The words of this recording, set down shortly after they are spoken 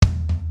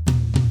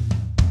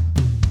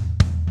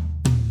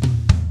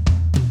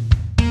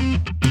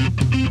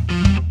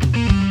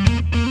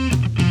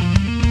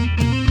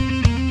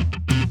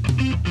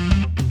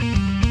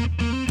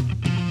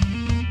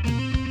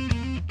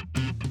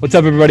What's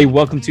up, everybody?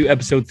 Welcome to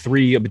episode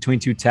 3 of Between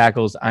Two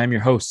Tackles. I'm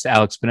your host,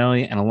 Alex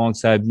Spinelli, and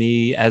alongside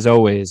me, as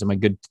always, are my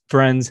good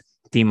friends,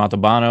 Dean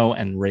Montalbano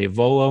and Ray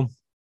Volo.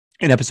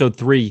 In episode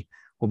 3,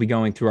 we'll be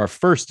going through our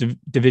first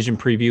division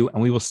preview,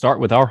 and we will start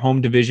with our home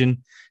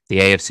division, the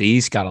AFC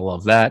East. Gotta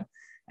love that.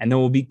 And then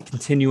we'll be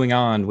continuing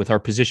on with our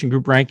position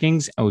group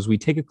rankings as we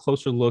take a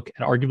closer look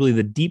at arguably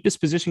the deepest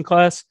position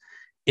class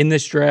in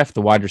this draft,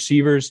 the wide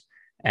receivers,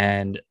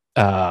 and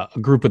a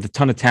group with a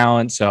ton of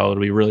talent. So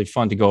it'll be really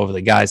fun to go over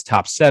the guys'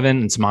 top 7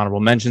 and some honorable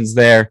mentions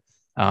there.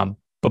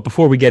 But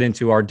before we get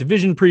into our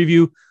division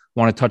preview, I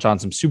want to touch on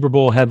some Super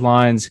Bowl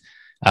headlines.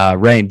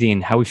 Ray and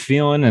Dean, how we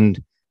feeling? And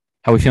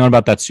how we feeling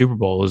about that Super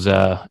Bowl? It was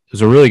a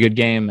really good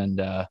game,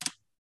 and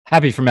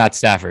happy for Matt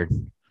Stafford.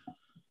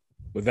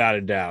 Without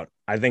a doubt.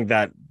 I think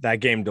that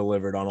game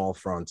delivered on all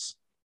fronts,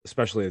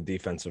 especially the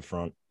defensive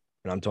front.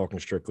 And I'm talking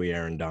strictly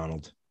Aaron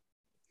Donald.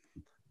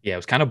 Yeah, it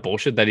was kind of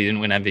bullshit that he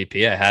didn't win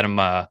MVP. I had him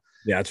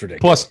it's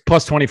ridiculous.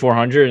 plus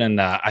 2,400,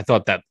 and I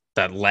thought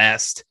that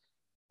last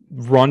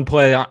run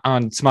play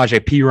on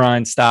Samaje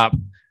Perine stop,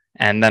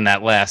 and then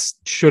that last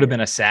should have been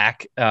a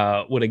sack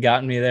would have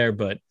gotten me there.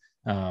 But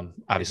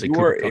obviously,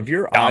 if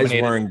your eyes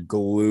weren't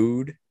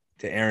glued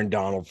to Aaron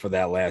Donald for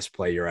that last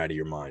play, you're out of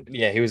your mind.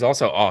 Yeah, he was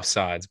also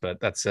offsides, but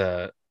that's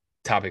a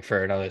topic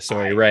for another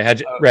story. Ray,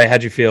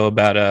 how'd you feel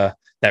about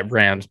that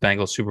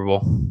Rams-Bengals Super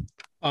Bowl?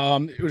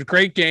 It was a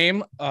great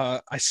game.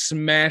 I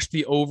smashed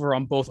the over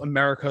on both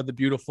America the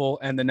Beautiful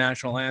and the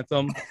national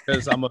anthem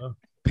because I'm a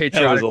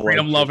patriotic,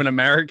 freedom-loving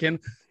American.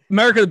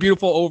 America the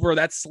Beautiful over,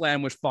 that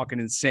slam was fucking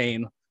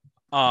insane.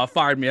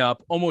 Fired me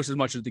up almost as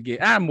much as the game.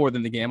 More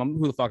than the game.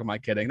 Who the fuck am I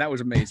kidding? That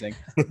was amazing.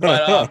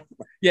 But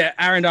yeah,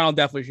 Aaron Donald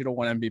definitely should have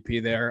won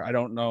MVP there. I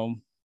don't know.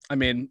 I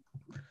mean,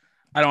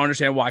 I don't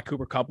understand why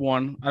Cooper Kupp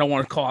won. I don't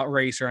want to call out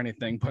race or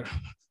anything, but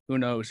who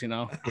knows, you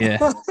know?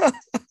 Yeah.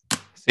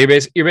 So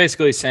you're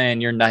basically saying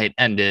your night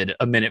ended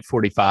a minute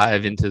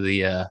 45 into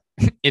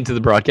the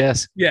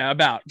broadcast?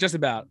 Yeah, just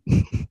about.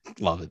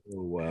 Love it.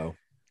 Oh, wow.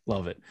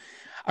 Love it.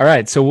 All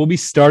right, so we'll be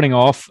starting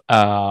off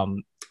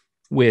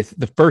with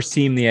the first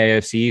team in the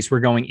AFC East.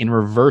 We're going in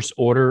reverse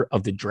order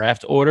of the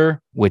draft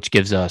order, which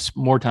gives us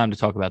more time to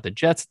talk about the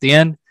Jets at the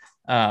end.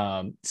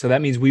 So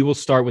that means we will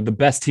start with the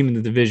best team in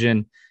the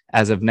division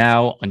as of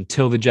now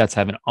until the Jets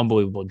have an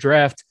unbelievable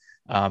draft.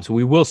 So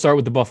we will start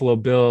with the Buffalo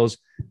Bills.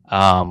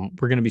 We're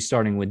going to be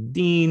starting with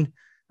Dean,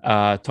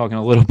 talking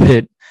a little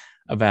bit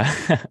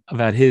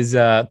about his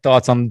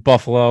thoughts on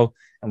Buffalo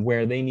and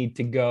where they need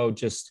to go.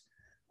 Just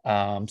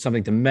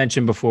something to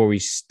mention before we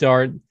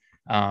start.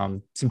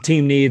 Some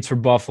team needs for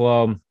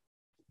Buffalo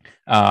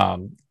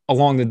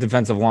along the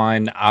defensive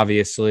line.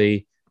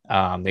 Obviously,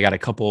 they got a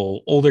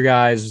couple older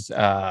guys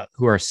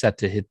who are set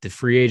to hit the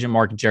free agent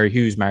market. Jerry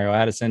Hughes, Mario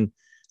Addison.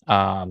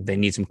 They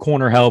need some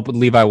corner help with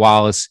Levi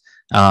Wallace.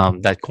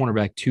 That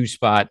cornerback 2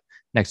 spot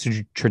next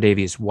to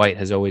Tre'Davious White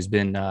has always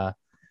been a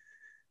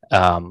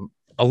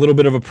little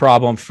bit of a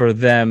problem for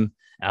them,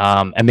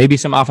 and maybe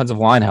some offensive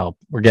line help.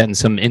 We're getting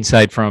some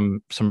insight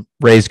from some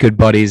Ray's good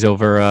buddies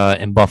over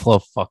in Buffalo.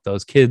 Fuck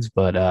those kids,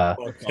 but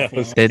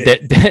they're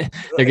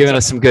giving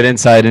us some good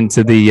insight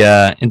into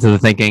the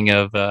thinking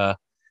of the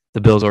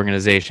Bills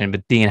organization.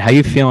 But Dean, how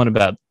you feeling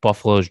about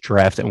Buffalo's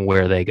draft and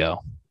where they go?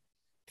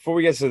 Before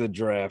we get to the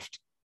draft,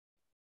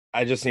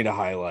 I just need to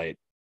highlight.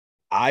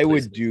 I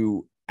would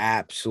do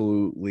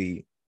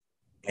absolutely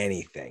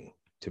anything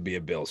to be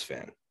a Bills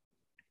fan.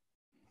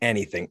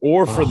 Anything.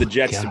 Or for the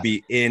Jets to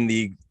be in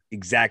the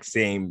exact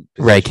same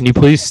position. Ray, can you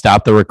please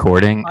stop the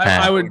recording?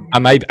 I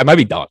might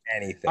be done.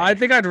 Anything. I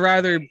think I'd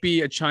rather be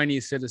a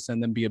Chinese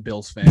citizen than be a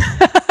Bills fan.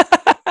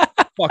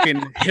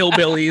 Fucking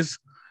hillbillies.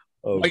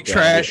 White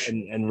trash.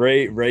 And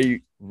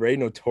Ray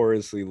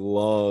notoriously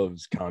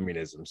loves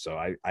communism. So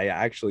I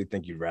actually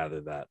think you'd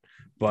rather that.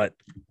 But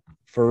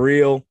for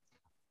real,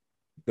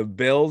 the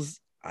Bills,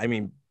 I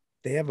mean,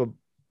 they have an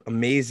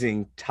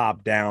amazing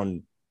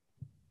top-down,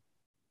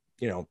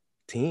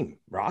 team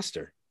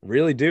roster.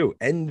 Really do.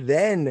 And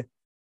then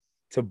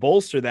to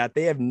bolster that,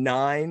 they have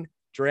 9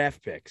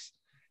 draft picks.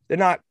 They're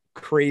not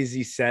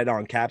crazy set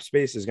on cap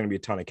space. There's going to be a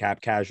ton of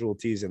cap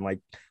casualties. And like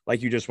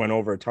you just went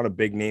over, a ton of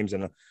big names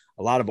and a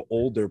lot of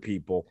older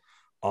people,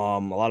 a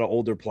lot of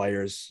older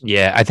players.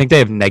 Yeah, I think they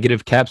have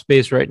negative cap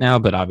space right now,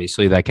 but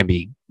obviously that can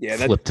be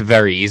flipped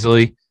very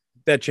easily.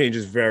 That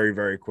changes very,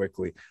 very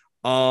quickly.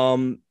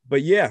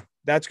 But yeah,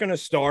 that's going to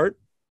start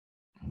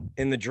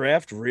in the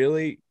draft.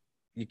 Really,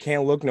 you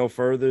can't look no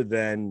further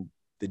than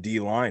the D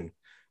line.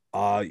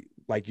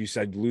 Like you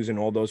said, losing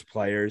all those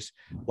players.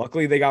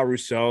 Luckily, they got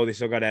Rousseau. They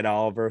still got Ed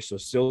Oliver. So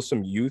still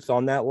some youth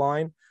on that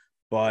line.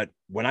 But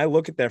when I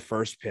look at their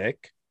first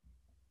pick,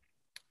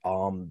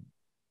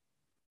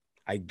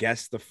 I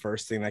guess the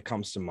first thing that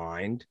comes to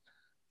mind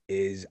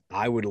is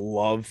I would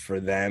love for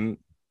them.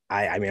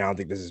 I mean, I don't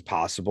think this is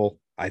possible.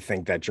 I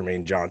think that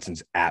Jermaine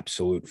Johnson's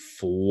absolute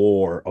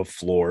floor of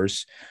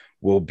floors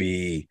will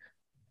be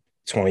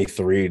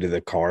 23 to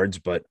the Cards,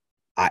 but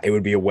it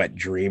would be a wet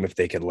dream if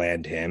they could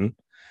land him.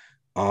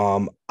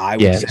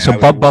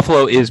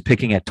 Buffalo is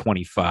picking at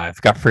 25.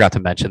 Forgot to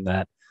mention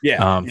that.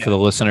 For the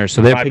listeners.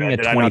 So they're My picking bad.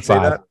 at Did I not say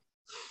 25. that?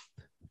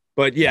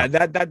 But yeah,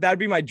 that'd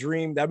be my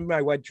dream. That'd be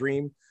my wet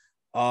dream.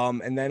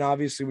 And then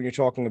obviously when you're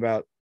talking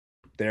about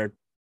their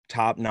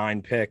top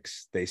 9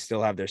 picks, they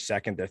still have their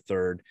second, their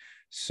third.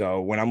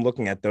 So when I'm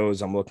looking at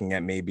those, I'm looking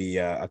at maybe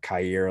a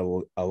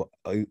Khair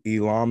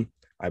Elam.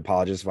 I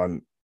apologize if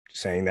I'm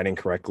saying that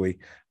incorrectly.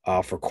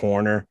 For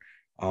corner,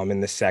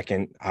 in the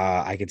second,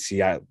 I could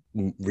see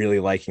really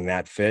liking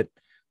that fit.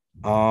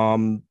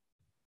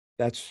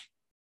 That's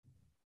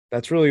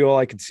really all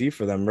I could see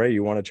for them. Ray,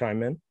 you want to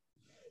chime in?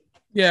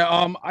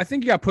 Yeah, I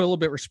think you got to put a little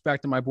bit of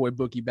respect on my boy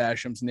Boogie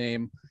Basham's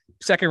name.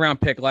 Second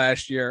round pick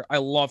last year. I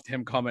loved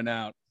him coming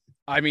out.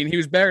 I mean, he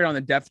was buried on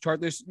the depth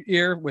chart this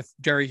year with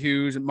Jerry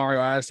Hughes and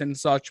Mario Addison and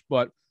such.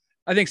 But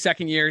I think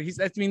second year,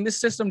 this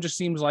system just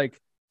seems like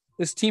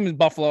this team in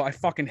Buffalo. I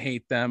fucking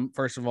hate them,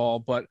 first of all.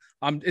 But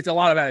it's a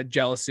lot of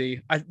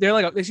jealousy.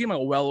 They seem like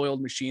a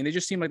well-oiled machine. They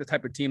just seem like the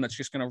type of team that's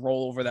just going to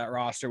roll over that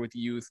roster with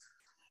youth,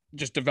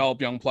 just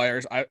develop young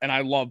players.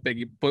 I love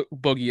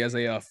Boogie as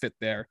a fit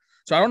there.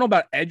 So I don't know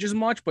about edge as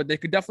much, but they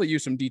could definitely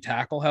use some D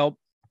tackle help.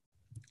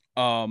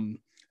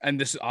 And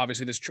this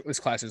obviously this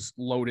class is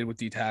loaded with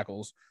D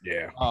tackles.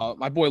 Yeah.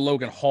 My boy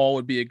Logan Hall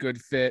would be a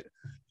good fit.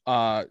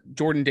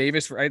 Jordan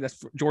Davis, right?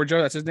 That's Georgia.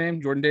 That's his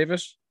name, Jordan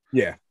Davis.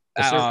 Yeah.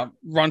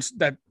 Runs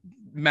that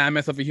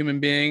mammoth of a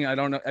human being. I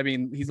don't know. I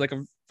mean, he's like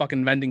a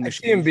fucking vending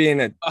machine. I see him being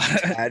a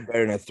tad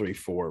better than a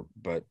 3-4,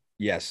 but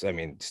yes, I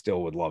mean,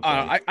 still would love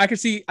that. I could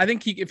see. I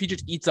think if he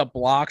just eats up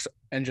blocks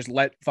and just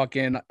let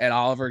fucking Ed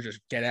Oliver just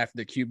get after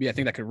the QB, I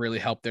think that could really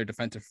help their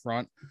defensive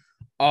front.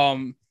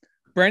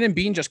 Brandon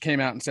Beane just came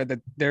out and said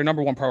that their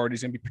number one priority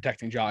is going to be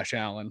protecting Josh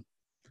Allen.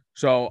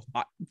 So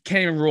I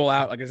can't even rule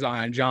out like a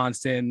Zion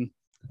Johnson,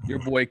 your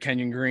boy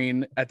Kenyon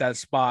Green at that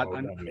spot.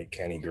 Don't make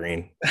Kenny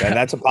Green.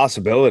 That's a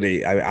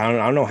possibility. I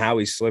don't know how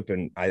he's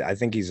slipping. I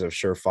think he's a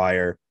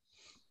surefire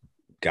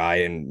guy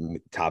in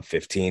top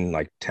 15,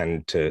 like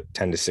 10 to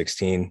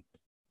 16.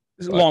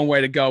 There's a long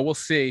way to go. We'll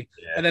see.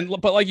 Yeah. And then,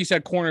 but like you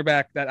said,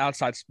 cornerback, that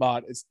outside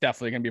spot is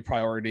definitely going to be a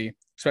priority,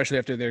 especially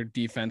after their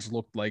defense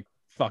looked like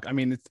fuck. I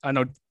mean, I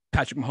know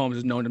Patrick Mahomes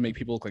is known to make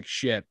people look like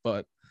shit,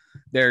 but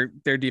their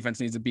defense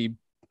needs to be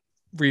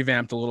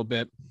revamped a little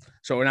bit.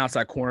 So an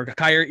outside corner,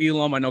 Khair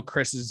Elam, I know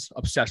Chris is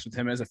obsessed with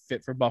him as a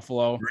fit for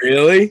Buffalo.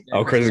 Really?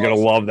 Yeah, Chris is gonna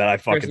love that. I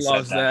fucking Chris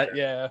loves that.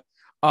 Yeah.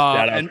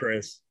 Shout out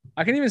Chris.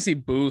 I can even see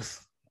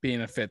Booth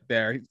being a fit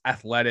there. He's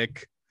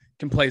athletic,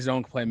 can play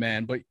zone, can play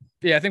man. But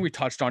yeah, I think we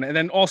touched on it. And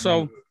then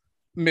also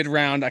mid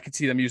round, I could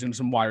see them using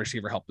some wide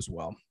receiver help as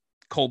well.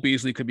 Cole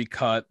Beasley could be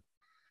cut.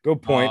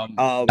 Good point.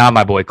 Not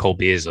my boy Cole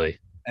Beasley.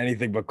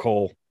 Anything but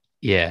Cole.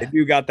 Yeah.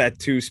 You got that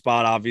 2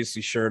 spot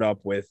obviously shirt up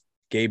with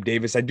Gabe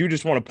Davis. I do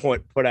just want to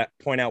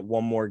point out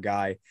one more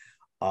guy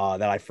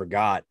that I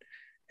forgot,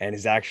 and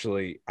is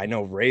actually, I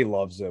know Ray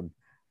loves him,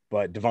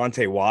 but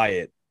Devontae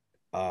Wyatt.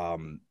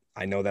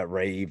 I know that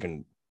Ray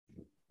even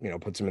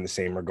puts him in the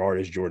same regard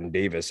as Jordan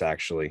Davis.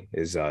 Actually,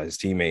 is his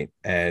teammate,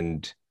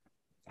 and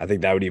I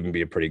think that would even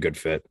be a pretty good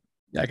fit.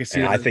 Yeah, I can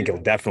see. I think he'll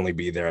definitely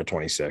be there at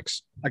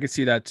 26. I could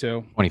see that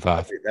too.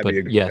 25. That'd be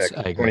a good yes, pick.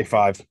 I agree.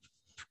 25.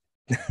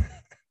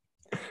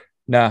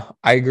 No,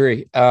 I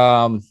agree.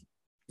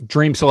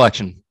 Dream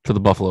selection for the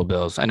Buffalo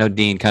Bills. I know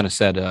Dean kind of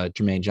said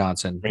Jermaine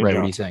Johnson. Ray,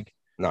 what do you think?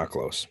 Not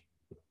close.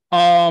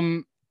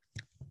 I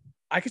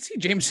could see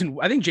Jameson.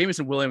 I think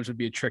Jameson Williams would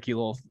be a tricky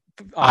little.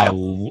 I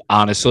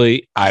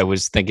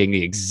was thinking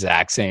the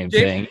exact same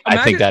thing.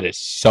 I think that is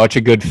such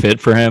a good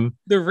fit for him.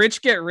 The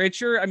rich get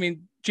richer. I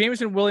mean,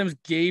 Jameson Williams,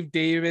 Gabe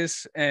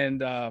Davis,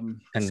 and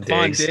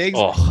Stephon Diggs.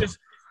 Oh.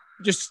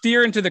 Just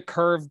steer into the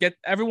curve.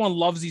 Everyone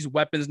loves these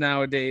weapons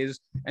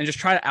nowadays, and just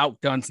try to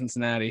outgun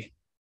Cincinnati.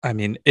 I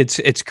mean,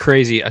 it's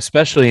crazy,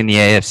 especially in the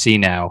AFC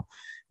now,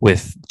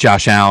 with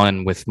Josh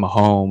Allen, with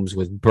Mahomes,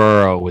 with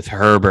Burrow, with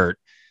Herbert.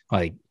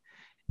 Like,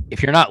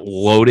 if you're not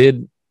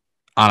loaded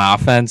on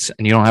offense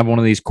and you don't have one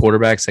of these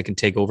quarterbacks that can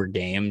take over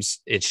games,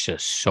 it's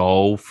just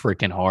so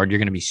freaking hard. You're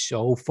going to be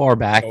so far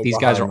back. These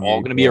guys are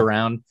all going to be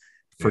around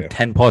for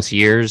 10 plus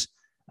years.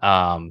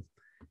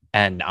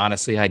 And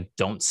honestly, I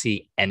don't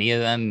see any of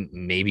them,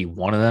 maybe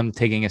one of them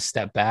taking a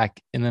step back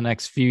in the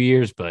next few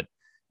years. But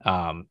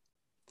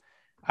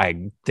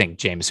I think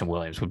Jameson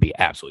Williams would be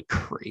absolutely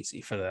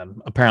crazy for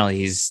them. Apparently,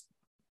 he's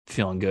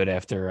feeling good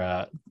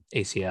after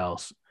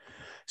ACL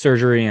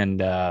surgery,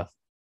 and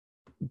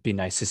be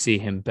nice to see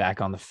him back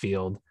on the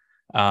field.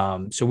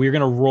 So we're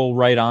going to roll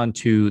right on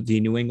to the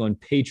New England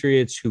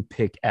Patriots, who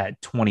pick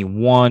at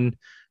 21.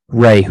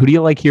 Ray, who do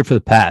you like here for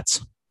the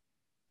Pats?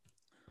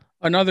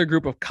 Another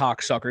group of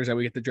cocksuckers that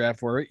we get the draft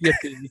for.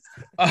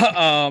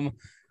 The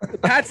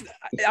Pats,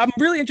 I'm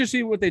really interested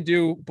in what they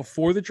do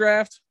before the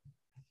draft.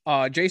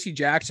 JC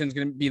Jackson's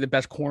going to be the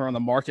best corner on the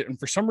market, and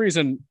for some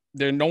reason,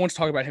 no one's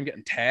talking about him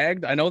getting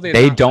tagged. I know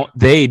they don't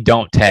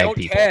tag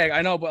people.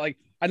 I know, but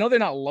I know they're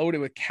not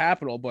loaded with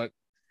capital, but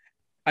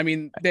I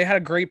mean, they had a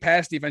great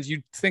pass defense.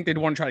 You'd think they'd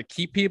want to try to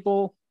keep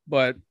people,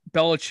 but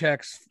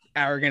Belichick's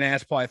arrogant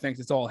ass probably thinks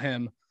it's all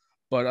him.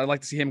 But I'd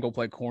like to see him go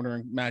play corner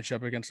and match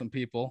up against some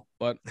people.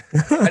 But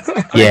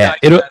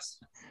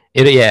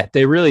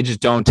They really just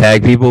don't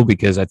tag people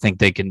because I think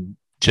they can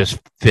just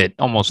fit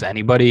almost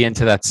anybody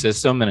into that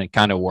system, and it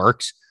kind of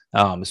works,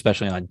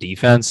 especially on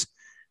defense.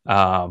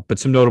 But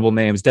some notable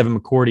names: Devin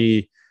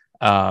McCourty,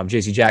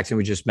 J.C. Jackson,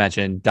 we just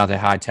mentioned, Dante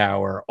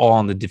Hightower, all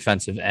on the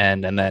defensive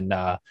end, and then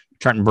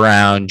Trenton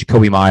Brown,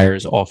 Jacoby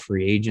Myers, all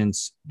free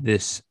agents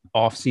this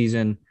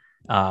offseason.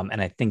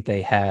 And I think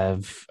they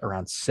have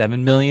around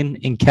 $7 million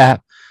in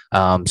cap.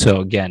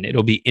 So again,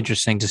 it'll be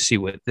interesting to see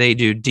what they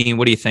do. Dean,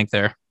 what do you think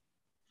there?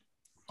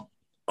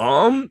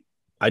 I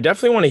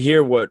definitely want to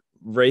hear what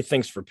Ray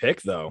thinks for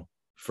pick though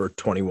for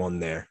 21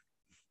 there.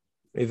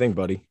 What do you think,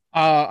 buddy?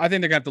 I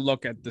think they're gonna have to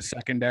look at the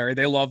secondary.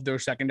 They love their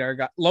secondary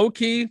guy. Low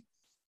key,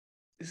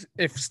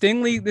 if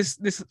Stingley,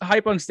 this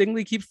hype on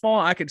Stingley keeps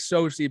falling, I could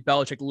so see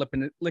Belichick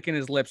licking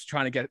his lips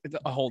trying to get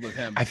a hold of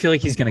him. I feel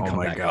like he's gonna come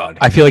back up.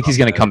 I feel like he's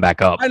gonna come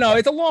back up. I know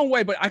it's a long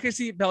way, but I can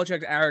see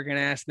Belichick's arrogant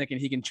ass thinking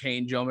he can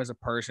change him as a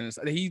person.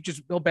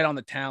 He'll bet on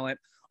the talent.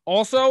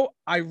 Also,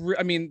 I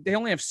mean, they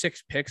only have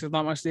 6 picks, if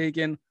I'm not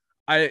mistaken.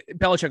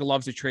 Belichick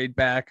loves to trade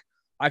back.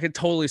 I could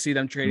totally see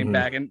them trading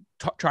back and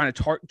trying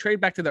to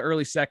trade back to the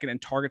early second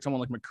and target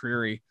someone like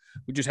McCreary,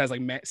 who just has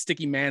like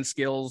sticky man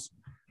skills.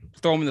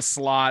 Throw him in the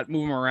slot,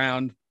 move him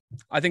around.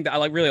 I think that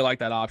I really like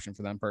that option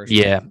for them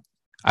personally. Yeah,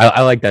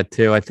 I like that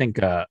too. I think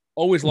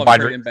always love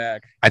trading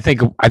back. I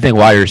think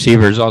wide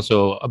receiver is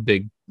also a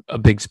big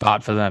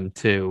spot for them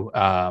too.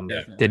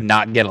 Did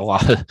not get a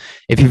lot of.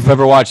 If you've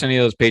ever watched any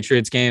of those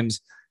Patriots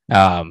games,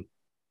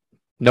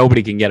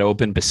 nobody can get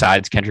open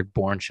besides Kendrick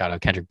Bourne. Shout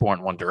out Kendrick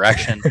Bourne, One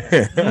Direction.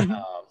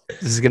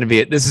 This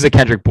is a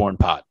Kendrick Bourne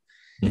pot.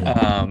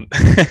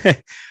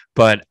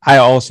 But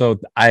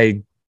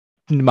I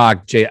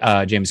mock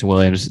Jameson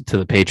Williams to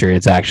the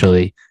Patriots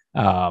actually,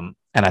 and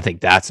I think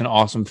that's an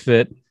awesome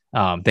fit.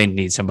 They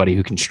need somebody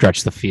who can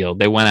stretch the field.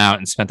 They went out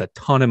and spent a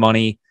ton of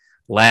money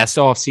last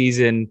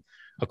offseason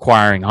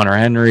acquiring Hunter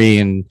Henry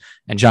and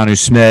Jonnu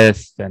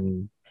Smith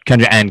and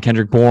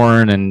Kendrick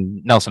Bourne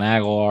and Nelson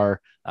Aguilar,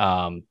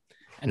 and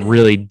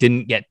really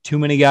didn't get too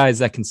many guys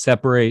that can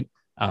separate.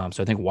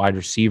 So I think wide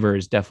receiver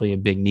is definitely a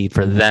big need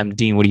for them.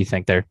 Dean, what do you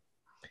think there?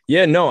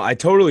 Yeah, no, I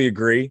totally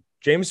agree.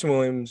 Jameson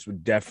Williams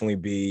would definitely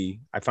be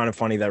 – I found it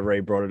funny that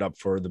Ray brought it up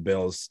for the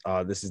Bills.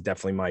 This is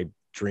definitely my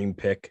dream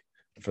pick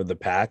for the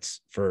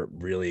Pats for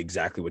really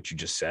exactly what you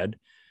just said.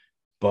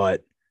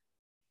 But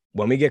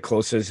when we get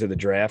closer to the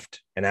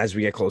draft, and as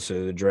we get closer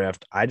to the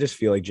draft, I just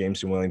feel like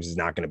Jameson Williams is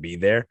not going to be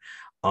there.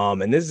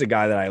 And this is a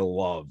guy that I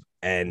love.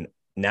 And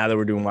now that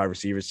we're doing wide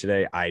receivers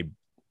today, I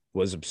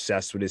was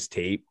obsessed with his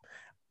tape.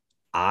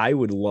 I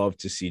would love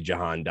to see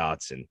Jahan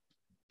Dotson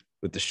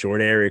with the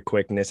short area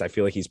quickness. I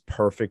feel like he's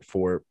perfect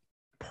for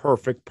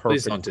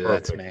Please don't do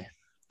that to me.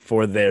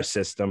 For their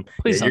system.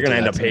 You're going to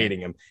end up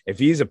hating him. If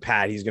he's a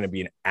Pat, he's going to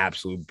be an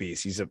absolute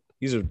beast. He's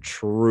a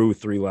true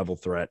 3-level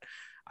threat.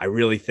 I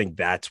really think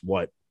that's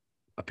what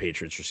a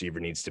Patriots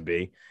receiver needs to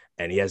be,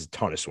 and he has a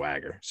ton of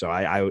swagger. So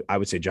I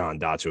would say Jahan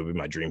Dotson would be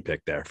my dream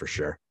pick there for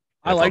sure.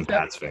 I like that.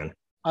 Pats fan.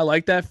 I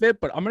like that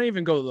fit, but I'm going to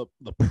even go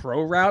the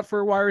pro route for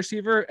a wide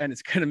receiver, and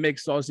it's going to make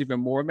Sauce even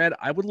more mad.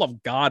 I would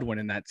love Godwin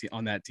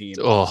on that team.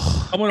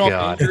 Oh, someone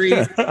off injury.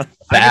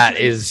 That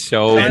is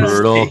so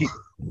brutal.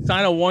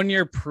 Sign a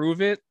 1-year,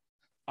 prove it.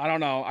 I don't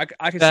know. I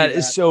can see that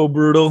is so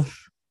brutal.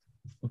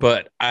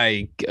 But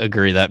I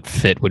agree that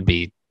fit would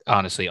be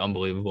honestly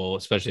unbelievable,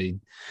 especially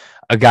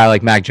a guy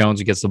like Mac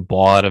Jones who gets the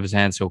ball out of his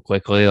hand so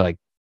quickly. Like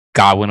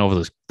Godwin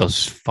over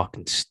those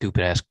fucking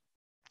stupid ass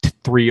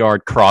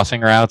 3-yard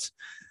crossing routes.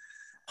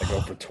 I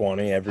go for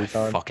 20 every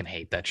time. I fucking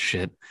hate that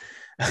shit.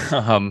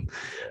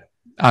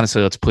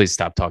 Honestly, let's please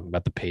stop talking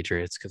about the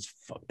Patriots because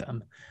fuck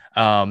them.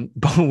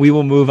 But we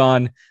will move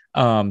on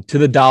to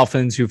the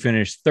Dolphins, who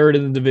finished 3rd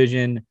in the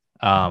division.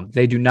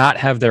 They do not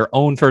have their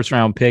own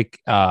first-round pick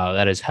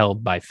that is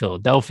held by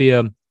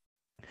Philadelphia.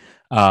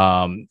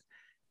 Had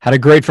a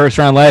great first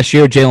round last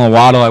year. Jalen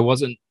Waddle, I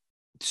wasn't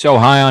so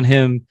high on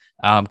him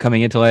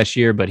coming into last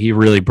year, but he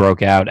really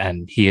broke out,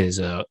 and he is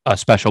a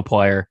special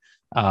player.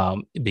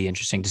 It'd be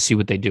interesting to see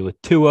what they do with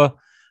Tua.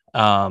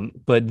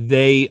 But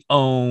they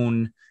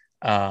own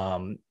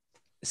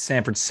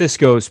San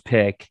Francisco's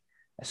pick.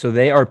 So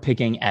they are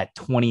picking at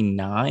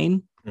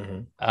 29.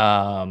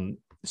 Mm-hmm.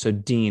 So,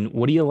 Dean,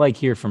 what do you like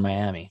here for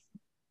Miami?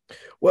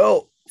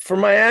 Well, for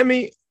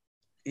Miami,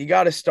 you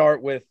got to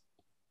start with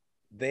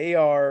they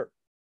are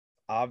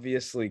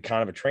obviously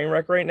kind of a train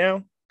wreck right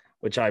now,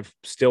 which I've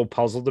still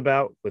puzzled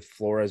about with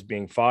Flores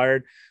being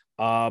fired.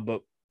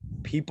 But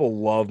people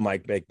love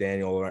Mike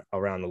McDaniel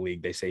around the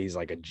league. They say he's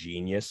like a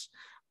genius.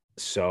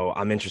 So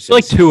I'm interested.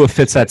 I feel like Tua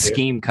fits that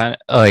scheme kind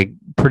of like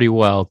pretty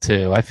well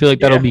too. I feel like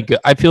that'll be good.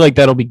 I feel like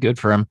that'll be good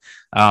for him.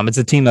 It's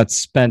a team that's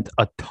spent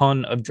a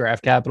ton of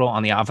draft capital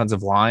on the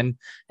offensive line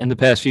in the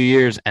past few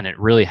years, and it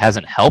really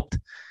hasn't helped,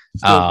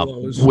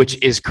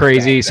 which is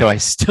crazy. So I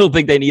still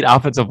think they need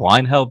offensive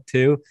line help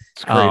too.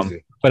 It's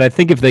crazy. But I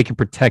think if they can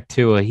protect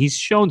Tua, he's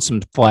shown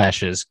some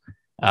flashes.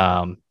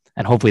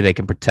 And hopefully they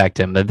can protect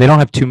him. They don't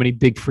have too many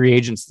big free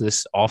agents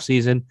this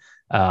offseason.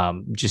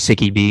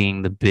 Jasicki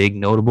being the big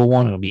notable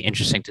one. It'll be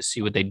interesting to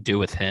see what they do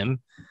with him.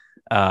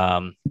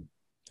 I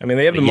mean,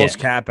 they have the most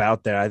cap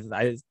out there.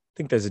 I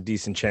think there's a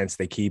decent chance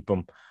they keep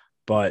him,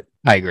 but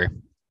I agree.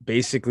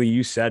 Basically,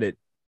 you said it.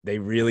 They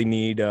really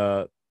need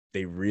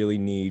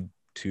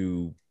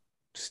to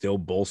still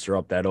bolster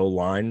up that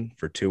O-line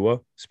for Tua,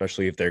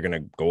 especially if they're going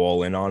to go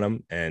all in on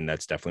him. And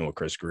that's definitely what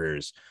Chris Greer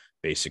is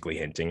basically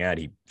hinting at.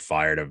 He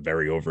fired a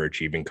very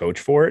overachieving coach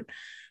for it.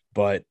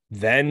 But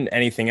then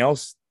anything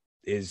else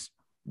is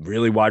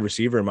really wide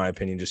receiver, in my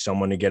opinion, just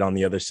someone to get on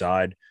the other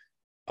side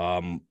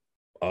of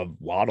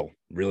Waddle.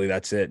 Really,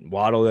 that's it.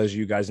 Waddle, as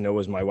you guys know,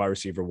 was my wide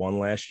receiver 1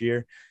 last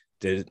year.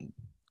 Did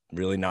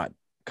really not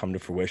come to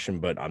fruition,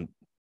 but I'm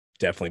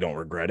definitely don't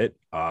regret it.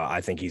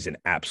 I think he's an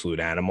absolute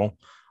animal.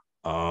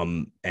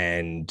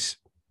 And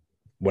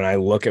when I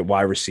look at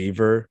wide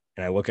receiver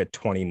and I look at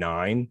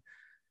 29,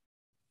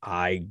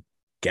 I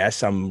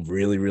guess I'm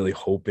really, really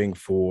hoping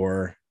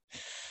for,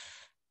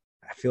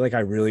 I feel like I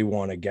really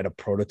want to get a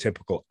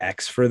prototypical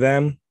X for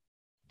them.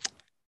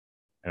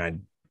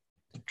 And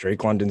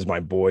Drake London's my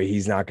boy.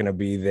 He's not going to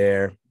be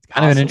there.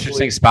 Kind of an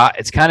interesting spot.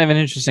 It's kind of an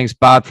interesting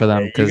spot for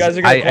them because you guys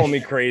are going to call me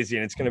crazy,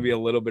 and it's going to be a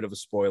little bit of a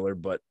spoiler.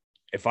 But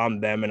if I'm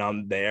them and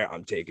I'm there,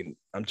 I'm taking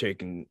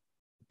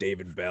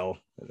David Bell,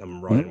 and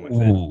I'm running with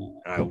it.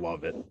 And I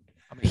love it.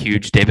 I'm a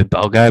huge David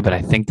Bell guy, but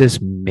I think this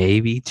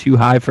may be too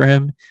high for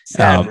him.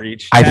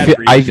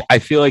 I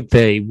feel like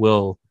they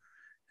will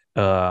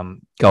go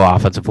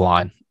offensive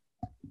line.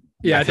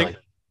 Yeah, I feel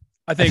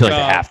like they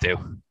have to.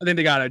 I think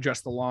they got to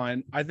adjust the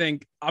line. I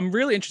think I'm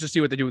really interested to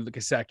see what they do with the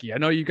Gesicki. I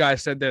know you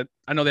guys said that.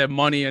 I know they have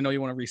money. I know you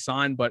want to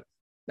re-sign, but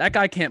that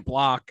guy can't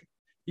block.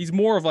 He's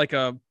more of like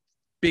a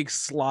big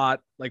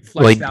slot, like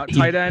flexed out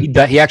tight end.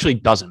 He actually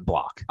doesn't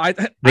block. I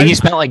think he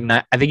spent like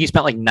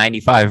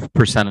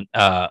 95%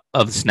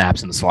 of the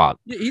snaps in the slot.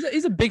 Yeah,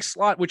 he's a big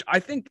slot, which I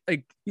think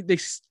like he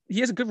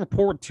has a good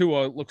rapport to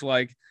looks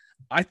like.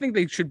 I think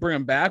they should bring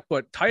him back,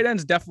 but tight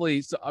end's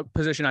definitely a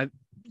position I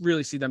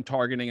really see them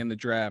targeting in the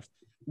draft.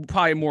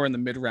 Probably more in the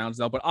mid rounds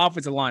though, but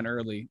offensive line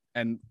early.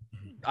 And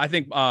I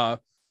think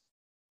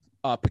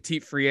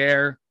Petit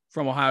Friere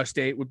from Ohio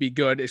State would be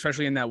good,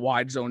 especially in that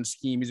wide zone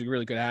scheme. He's a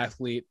really good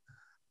athlete.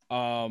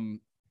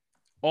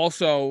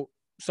 Also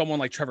someone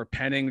like Trevor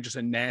Penning, just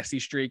a nasty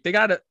streak. They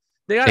gotta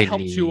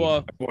help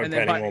Tua. And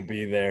Penning won't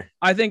be there.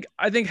 I think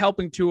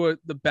helping Tua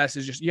the best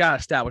is just you gotta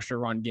establish their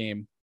run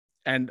game.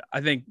 And I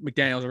think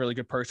McDaniel's a really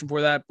good person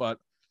for that. But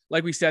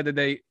like we said, that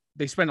they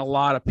spent a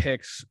lot of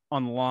picks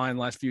on the line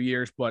the last few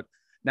years, but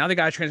now they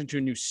got to transition to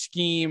a new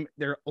scheme.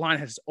 Their line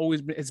has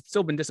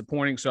still been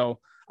disappointing. So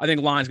I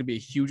think line's going to be a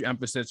huge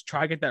emphasis.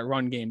 Try to get that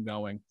run game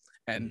going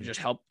and just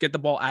help get the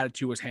ball added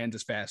to his hands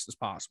as fast as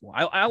possible.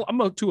 I'm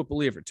a Tua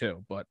believer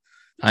too, but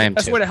I am.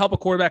 That's the way to help a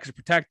quarterback is to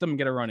protect them and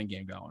get a running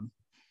game going.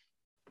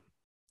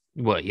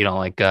 What, you don't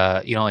like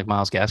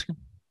Myles Gaskin?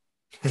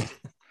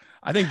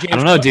 I think James. I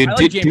don't know, dude.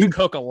 James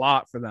Cook a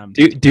lot for them.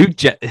 Duke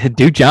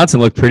Johnson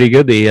looked pretty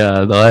good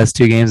the last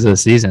 2 games of the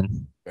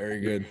season.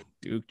 Very good.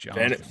 Duke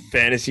Johnson,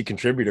 fantasy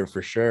contributor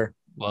for sure.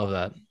 Love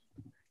that.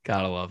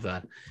 Gotta love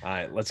that. All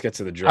right, let's get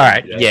to the draft. All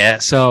right, yeah.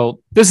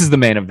 So this is the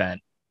main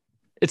event.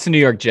 It's the New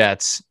York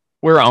Jets.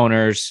 We're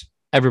owners.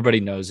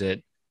 Everybody knows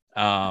it.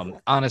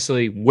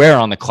 Honestly, we're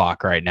on the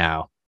clock right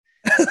now.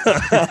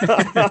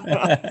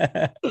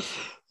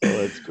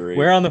 That's great.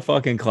 We're on the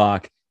fucking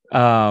clock.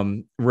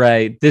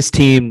 Right. This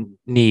team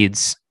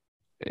needs.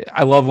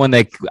 I love when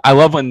like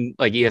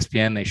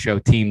ESPN they show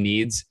team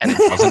needs and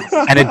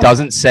it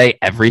doesn't say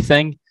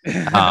everything,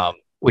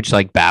 which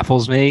like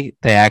baffles me.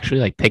 They actually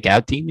like pick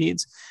out team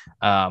needs.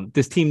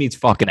 This team needs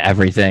fucking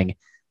everything.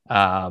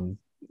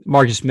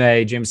 Marcus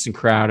May, Jamison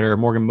Crowder,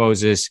 Morgan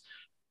Moses,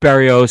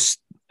 Berrios,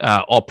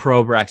 all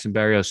pro Braxton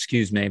Berrios,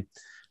 excuse me.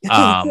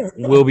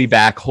 Will be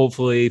back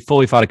hopefully.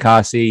 Foley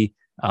Fatukasi,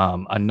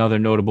 another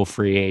notable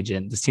free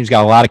agent. This team's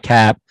got a lot of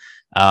cap.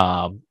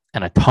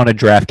 And a ton of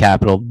draft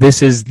capital.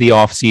 This is the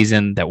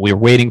offseason that we're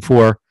waiting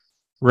for.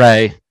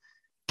 Ray,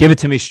 give it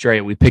to me straight.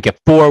 We pick at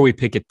 4, we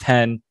pick at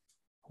 10.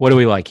 What do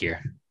we like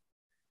here?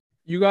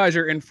 You guys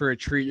are in for a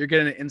treat. You're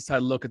getting an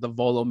inside look at the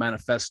Volo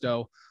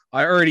Manifesto.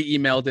 I already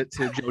emailed it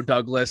to Joe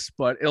Douglas,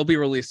 but it'll be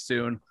released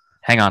soon.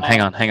 Hang on.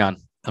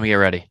 Let me get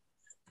ready.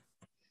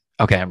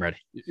 Okay, I'm ready.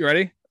 You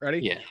ready? Ready?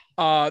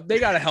 Yeah. They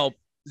got to help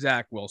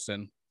Zach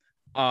Wilson.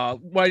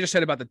 What I just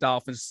said about the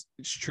Dolphins,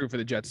 it's true for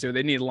the Jets too.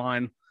 They need a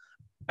line.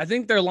 I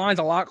think their line's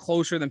a lot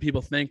closer than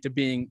people think to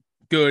being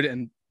good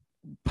and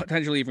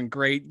potentially even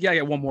great. Yeah, I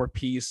get one more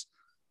piece.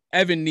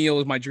 Evan Neal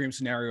is my dream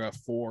scenario at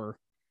 4.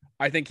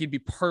 I think he'd be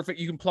perfect.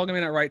 You can plug him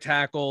in at right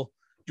tackle.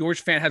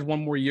 George Fant has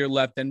one more year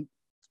left. And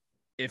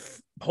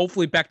if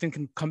hopefully Becton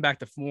can come back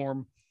to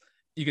form,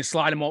 you can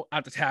slide him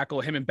out to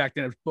tackle. Him and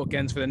Becton as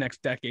bookends for the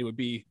next decade would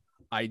be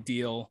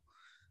ideal.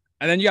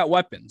 And then you got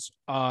weapons.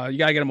 You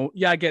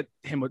gotta get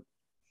him with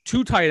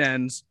 2 tight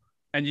ends,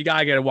 and you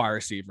gotta get a wide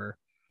receiver.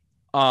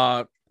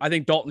 I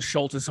think Dalton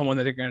Schultz is someone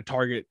that they're going to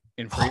target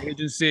in free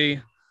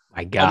agency.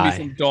 My guy.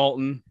 From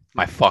Dalton.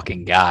 My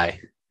fucking guy.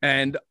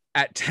 And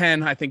at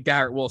 10, I think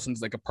Garrett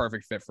Wilson's like a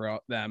perfect fit for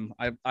them.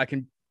 I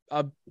can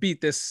beat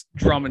this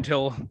drum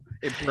until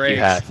it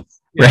breaks.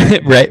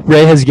 Yeah.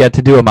 Ray has yet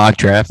to do a mock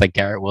draft. Like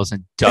Garrett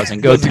Wilson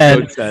doesn't go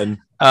 10.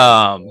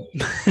 I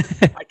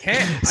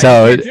can't.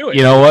 So I can't do it.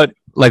 you know what?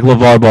 Like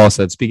LeVar Ball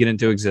said, speak it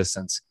into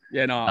existence.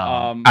 Yeah,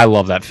 no. I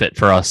love that fit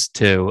for us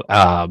too.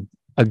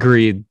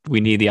 Agreed. We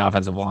need the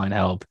offensive line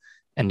help,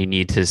 and you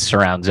need to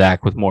surround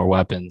Zach with more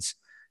weapons.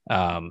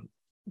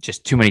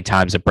 Just too many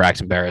times that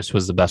Braxton Barris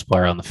was the best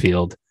player on the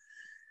field.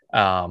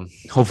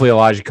 Hopefully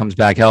Elijah comes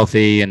back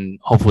healthy, and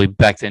hopefully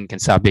Becton can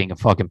stop being a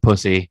fucking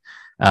pussy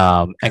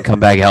and come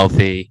back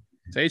healthy.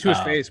 Say it to his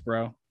face,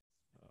 bro.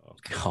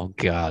 Oh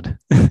God!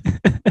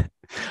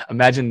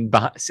 Imagine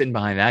sitting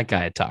behind that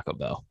guy at Taco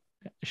Bell.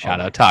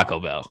 Shout out Taco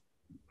Bell.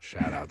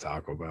 Shout out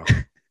Taco Bell.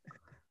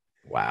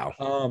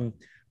 Wow.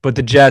 But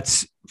the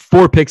Jets,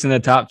 4 picks in the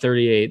top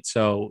 38.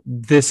 So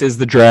this is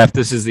the draft.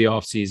 This is the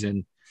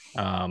offseason.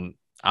 I'm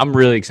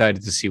really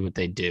excited to see what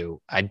they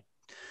do. I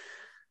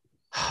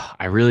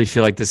really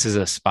feel like this is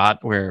a spot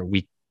where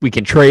we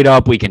can trade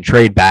up, we can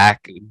trade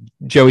back.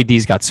 Joey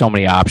D's got so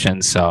many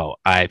options, so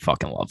I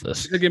fucking love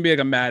this. It's gonna be like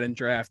a Madden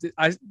draft.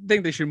 I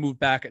think they should move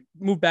back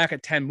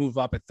at 10, move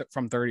up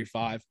from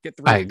 35. Get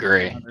 3. I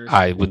agree.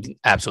 I would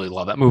absolutely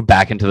love that. Move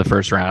back into the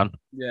first round.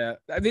 Yeah,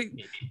 I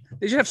think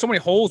they should have so many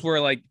holes where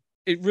like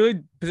it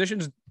really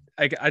positions.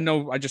 Like I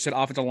know I just said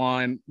offensive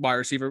line, wide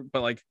receiver,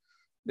 but like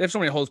they have so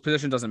many holes.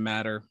 Position doesn't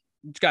matter.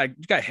 You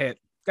got hit.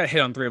 Got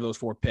hit on 3 of those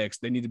 4 picks.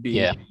 They need to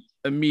be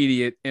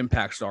immediate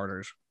impact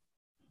starters.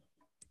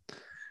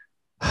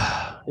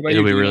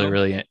 It'll be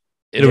really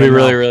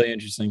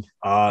interesting.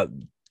 I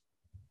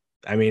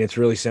mean, it's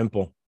really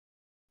simple.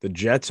 The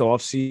Jets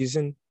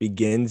offseason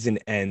begins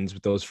and ends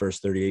with those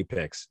first 38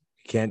 picks.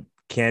 Can't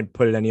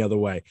put it any other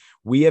way.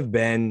 We have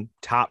been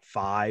top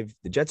 5.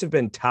 The Jets have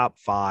been top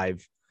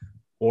 5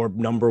 or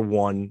number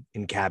 1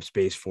 in cap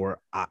space for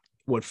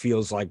what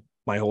feels like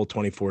my whole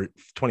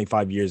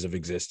 25 years of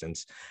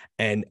existence.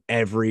 And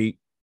every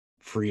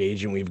free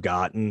agent we've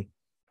gotten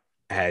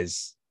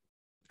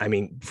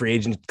free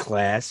agent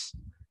class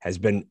has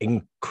been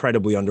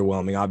incredibly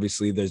underwhelming.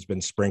 Obviously, there's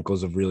been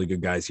sprinkles of really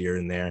good guys here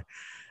and there.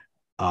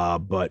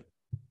 But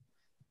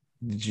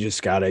you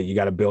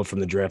gotta build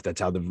from the draft.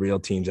 That's how the real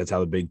teams, that's how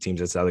the big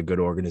teams, that's how the good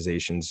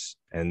organizations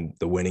and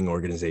the winning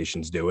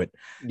organizations do it.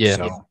 Yeah.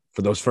 So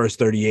for those first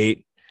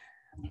 38,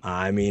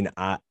 I mean,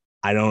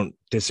 I don't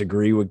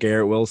disagree with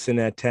Garrett Wilson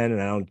at 10,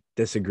 and I don't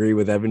disagree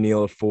with Evan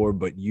Neal at 4,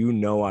 but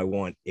I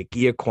want Ike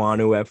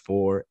Ekwonu at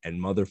 4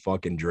 and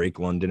motherfucking Drake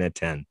London at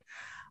 10.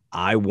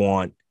 I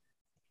want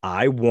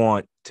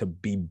to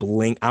be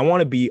I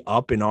want to be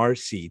up in our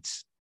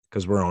seats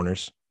because we're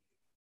owners,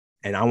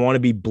 and I want to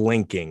be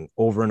blinking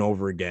over and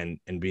over again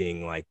and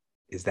being like,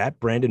 is that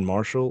Brandon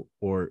Marshall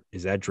or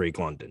is that Drake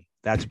London?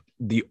 That's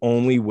the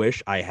only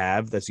wish I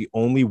have. That's the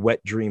only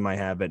wet dream I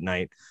have at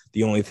night.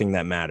 The only thing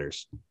that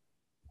matters.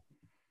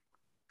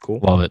 Cool.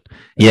 Love it.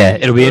 Yeah,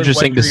 it'll be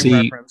interesting to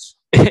see.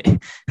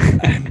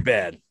 I'm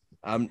bad.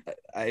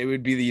 It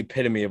would be the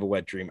epitome of a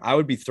wet dream. I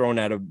would be thrown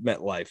out of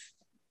MetLife.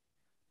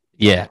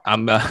 Yeah,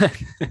 I'm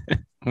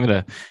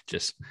gonna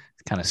just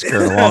kind of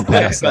skirt along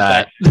past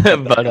that.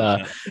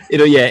 But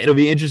it'll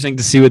be interesting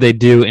to see what they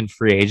do in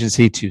free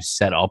agency to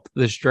set up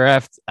this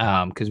draft.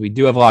 Because we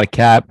do have a lot of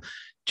cap.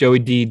 Joey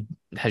D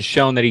has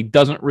shown that he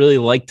doesn't really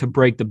like to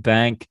break the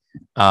bank.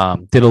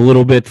 Did a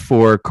little bit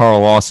for Carl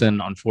Lawson.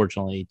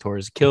 Unfortunately, he tore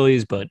his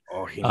Achilles, but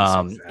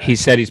he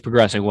said he's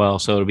progressing well.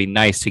 So it'll be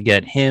nice to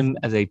get him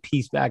as a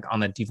piece back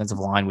on that defensive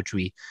line, which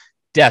we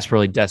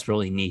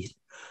desperately need.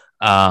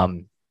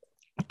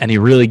 And he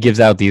really gives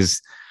out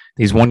these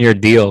 1-year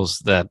deals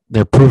that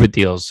they're prove-it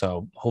deals.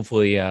 So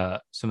hopefully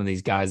some of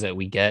these guys that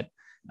we get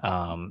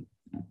can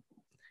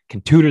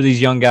tutor these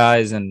young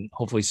guys and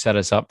hopefully set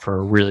us up for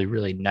a really,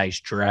 really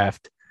nice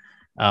draft.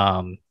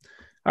 All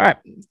right,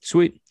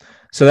 sweet.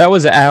 So that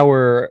was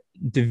our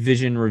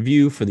division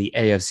review for the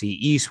AFC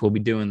East. We'll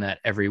be doing that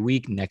every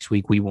week. Next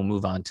week, we will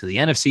move on to the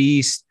NFC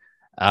East.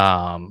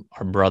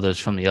 Our brothers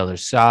from the other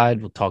side.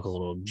 We'll talk a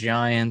little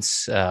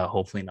Giants,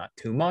 hopefully not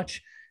too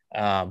much.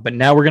 But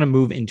now we're going to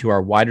move into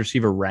our wide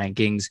receiver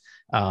rankings.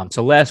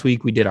 So last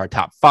week we did our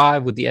top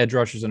 5 with the edge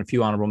rushers and a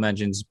few honorable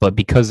mentions, but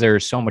because there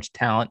is so much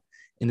talent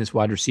in this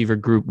wide receiver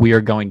group, we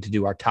are going to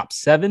do our top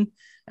 7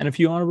 and a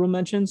few honorable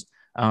mentions.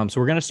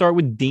 So we're going to start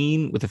with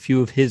Dean with a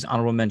few of his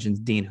honorable mentions.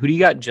 Dean, who do you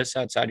got just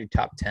outside your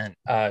top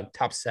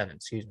 7,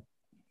 excuse me?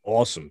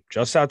 Awesome.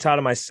 Just outside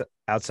of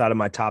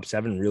my top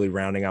 7, really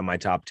rounding out my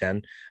top 10. I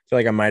feel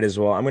like I might as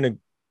well. I'm going to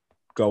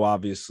go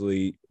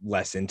obviously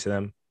less into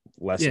them.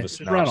 Less of a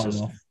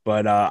synopsis,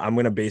 but I'm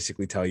going to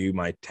basically tell you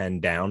my 10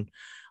 down.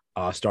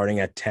 Starting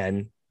at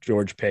 10,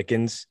 George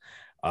Pickens,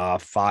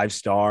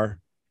 5-star,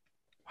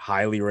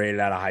 highly rated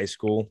out of high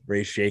school.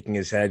 Ray's shaking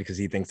his head because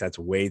he thinks that's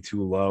way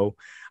too low.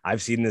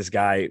 I've seen this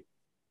guy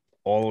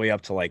all the way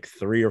up to like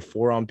 3 or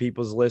 4 on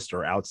people's list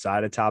or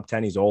outside of top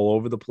 10. He's all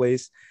over the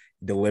place.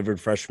 He delivered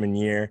freshman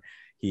year.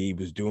 He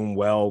was doing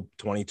well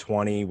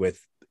 2020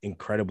 with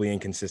incredibly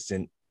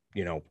inconsistent,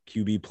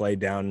 QB play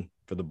down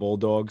for the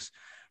Bulldogs,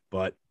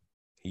 but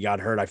he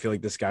got hurt. I feel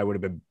like this guy would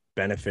have been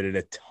benefited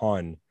a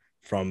ton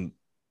from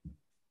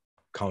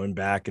coming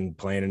back and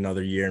playing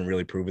another year and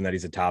really proving that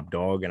he's a top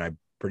dog. And I'm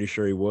pretty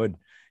sure he would.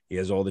 He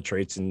has all the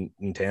traits and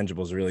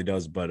intangibles, really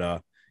does.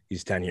 But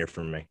he's 10 here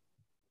for me.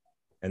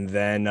 And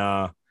then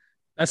that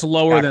is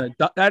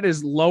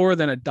lower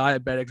than a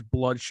diabetic's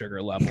blood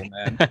sugar level,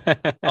 man.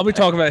 I'll be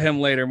talking about him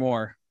later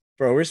more.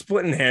 Bro, we're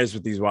splitting hairs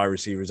with these wide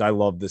receivers. I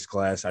love this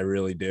class. I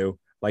really do.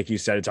 Like you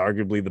said, it's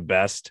arguably the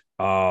best.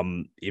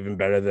 Even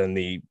better than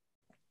the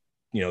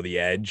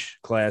edge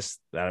class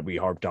that we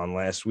harped on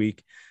last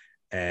week.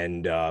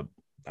 And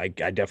I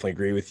definitely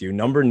agree with you.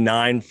 Number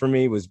 9 for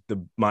me was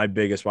my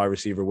biggest wide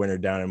receiver winner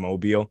down in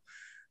Mobile.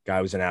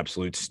 Guy was an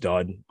absolute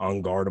stud,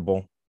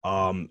 unguardable.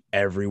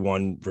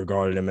 Everyone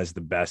regarded him as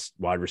the best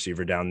wide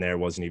receiver down there.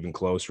 Wasn't even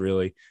close,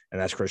 really.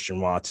 And that's Christian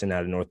Watson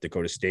out of North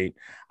Dakota State.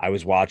 I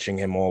was watching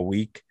him all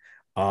week.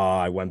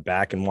 I went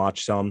back and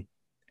watched some,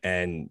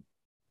 and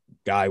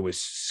guy was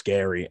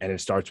scary. And it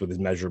starts with his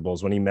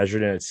measurables. When he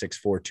measured in at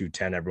 6'4",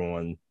 210,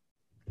 everyone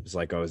was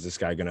like, oh, is this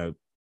guy going to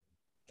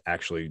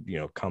actually,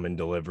 come and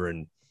deliver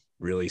and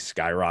really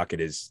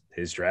skyrocket his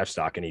draft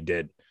stock? And he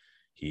did.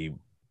 He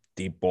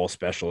deep ball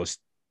specialist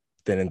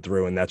thin and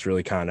through. And that's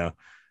really kind of,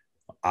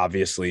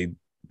 obviously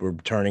we're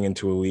turning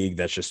into a league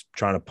that's just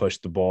trying to push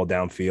the ball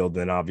downfield.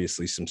 And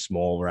obviously some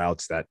small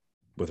routes that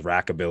with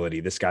rack ability.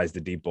 This guy's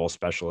the deep ball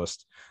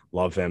specialist.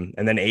 Love him.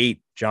 And then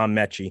 8, John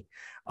Mechie.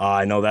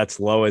 I know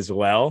that's low as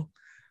well.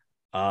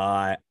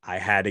 I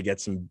had to get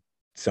some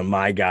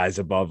my guys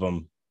above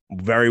him.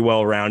 Very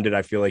well rounded.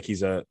 I feel like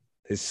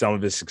some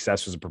of his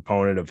success was a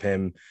proponent of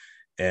him,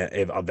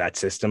 of that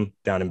system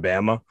down in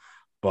Bama,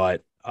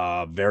 but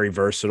very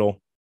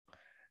versatile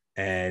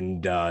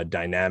and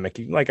dynamic.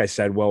 Like I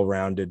said, well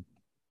rounded.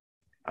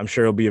 I'm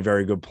sure he'll be a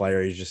very good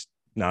player. He's just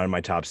not in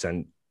my top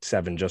 7,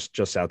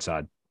 just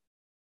outside.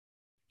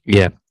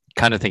 Yeah,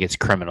 kind of think it's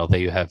criminal that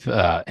you have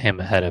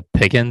him ahead of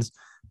Pickens.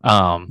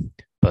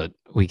 But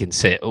we can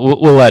say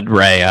we'll let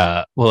Ray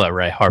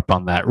harp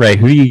on that. Ray,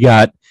 who do you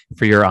got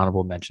for your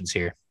honorable mentions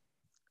here?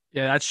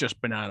 Yeah, that's just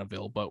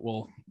Bananaville, but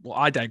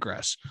I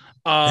digress.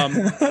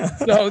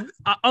 So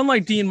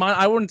unlike Dean,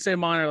 I wouldn't say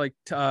mine are like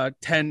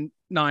 10,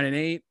 9, and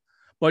 8,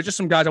 but just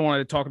some guys I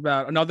wanted to talk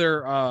about.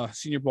 Another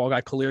senior ball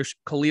guy, Khalil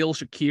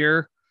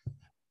Shakir.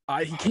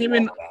 He came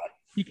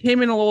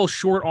in a little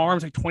short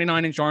arms, like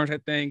 29-inch arms, I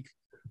think.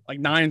 Like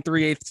 9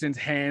 3/8 inch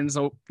hands.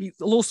 So he's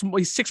a little small.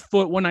 He's 6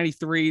 foot,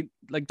 193.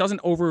 Like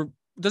doesn't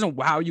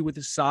wow you with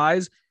his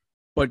size,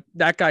 but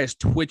that guy is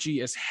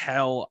twitchy as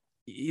hell.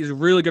 He's a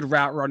really good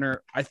route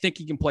runner. I think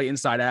he can play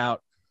inside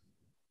out.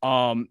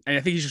 And I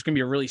think he's just gonna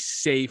be a really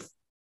safe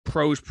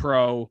pros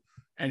pro,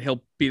 and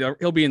he'll be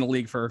in the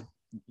league for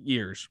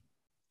years.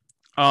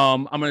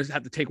 I'm gonna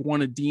have to take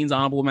one of Dean's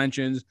honorable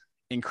mentions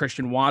in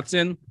Christian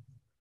Watson.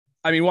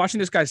 I mean, watching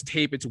this guy's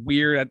tape, it's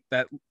weird at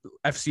that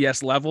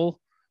FCS level.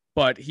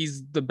 But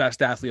he's the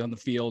best athlete on the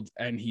field,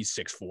 and he's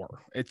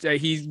 6'4".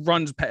 He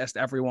runs past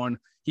everyone.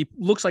 He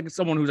looks like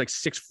someone who's like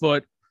 6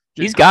 foot.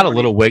 He's got a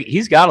little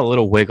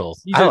wiggle.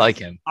 I like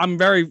him. I'm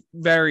very,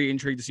 very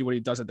intrigued to see what he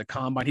does at the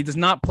combine. He does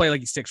not play like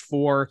he's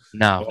 6'4".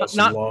 No,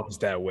 loves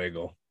that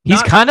wiggle.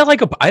 He's kind of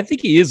like I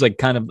think he is like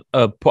kind of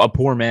a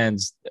poor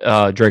man's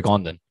Drake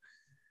London.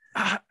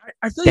 I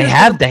feel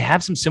they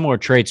have some similar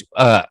traits.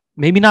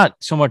 Maybe not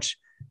so much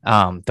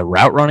the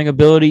route running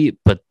ability,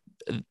 but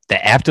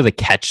the after the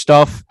catch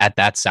stuff at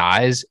that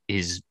size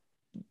is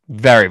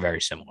very, very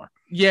similar.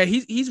 Yeah,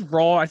 he's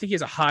raw. I think he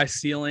has a high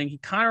ceiling. He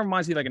kind of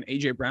reminds me of like an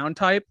AJ Brown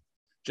type.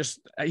 Just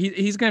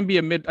he's going to be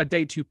a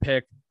day 2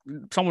 pick.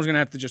 Someone's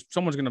going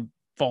to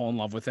fall in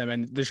love with him,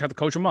 and they just have to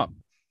coach him up.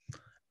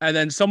 And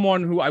then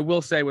someone who I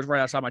will say was right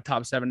outside my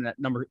top 7 at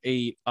number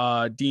 8,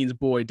 Dean's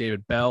boy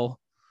David Bell.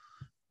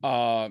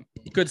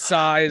 Good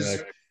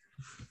size,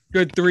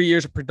 good 3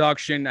 years of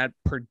production at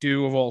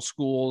Purdue of all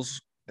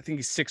schools. I think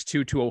he's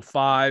 6'2",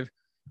 205.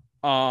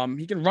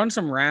 He can run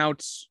some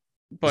routes,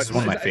 but he's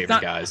one of my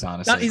favorite guys,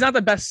 honestly. He's not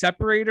the best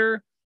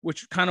separator,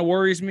 which kind of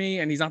worries me,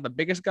 and he's not the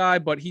biggest guy,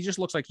 but he just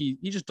looks like he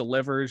just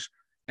delivers,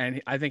 and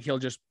I think he'll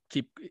just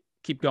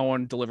keep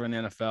going, delivering the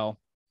NFL.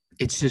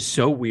 It's just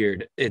so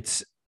weird.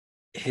 It's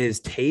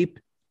his tape,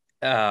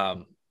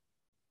 like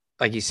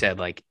you said,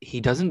 like he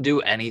doesn't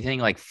do anything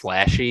like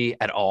flashy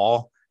at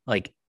all.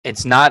 Like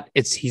he's not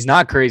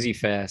crazy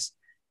fast.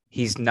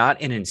 He's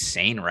not an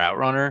insane route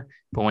runner,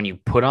 but when you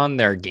put on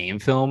their game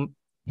film,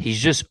 he's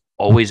just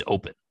always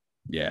open.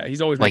 Yeah, he's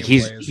always like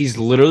he's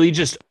literally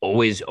just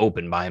always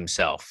open by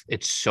himself.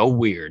 It's so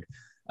weird.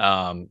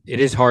 It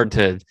is hard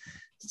to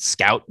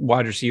scout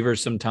wide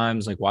receivers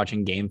sometimes, like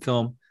watching game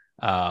film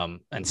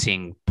and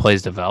seeing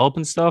plays develop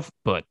and stuff.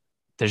 But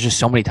there's just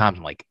so many times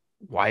I'm like,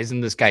 why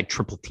isn't this guy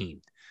triple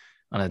teamed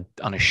on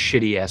a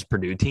shitty ass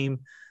Purdue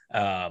team?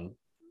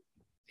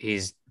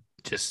 He's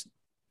just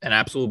an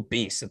absolute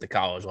beast at the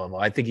college level.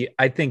 I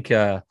think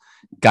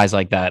guys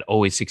like that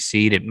always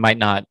succeed. It might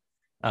not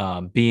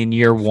be in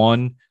year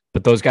 1,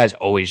 but those guys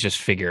always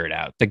just figure it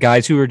out. The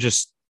guys who are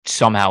just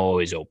somehow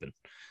always open,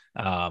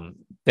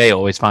 they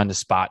always find a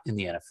spot in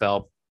the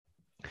NFL.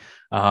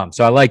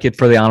 So I like it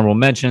for the honorable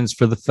mentions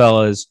for the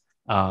fellas.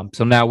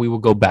 So now we will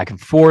go back and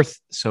forth.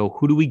 So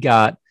who do we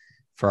got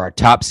for our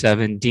top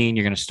 7. Dean,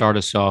 you're going to start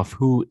us off.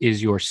 Who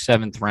is your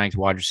 7th ranked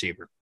wide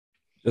receiver?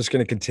 Just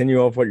going to continue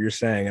off what you're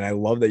saying, and I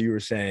love that you were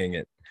saying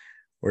it.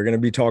 We're going to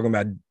be talking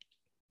about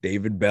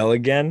David Bell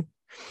again.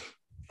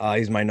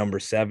 He's my number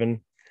 7,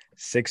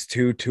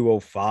 6'2",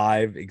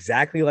 205.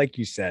 Exactly like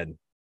you said.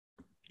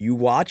 You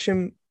watch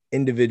him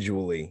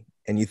individually,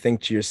 and you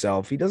think to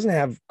yourself, he doesn't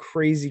have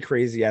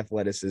crazy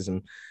athleticism.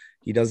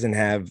 He doesn't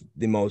have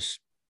the most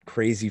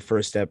crazy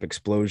first step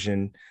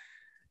explosion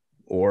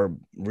or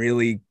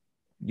really,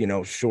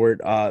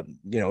 short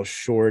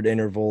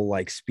interval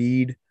like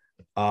speed,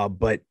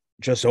 but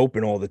just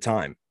open all the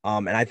time.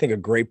 And I think a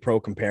great pro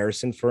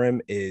comparison for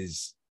him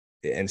is,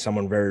 and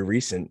someone very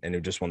recent and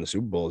who just won the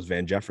Super Bowl, is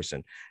Van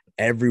Jefferson.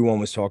 Everyone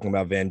was talking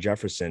about Van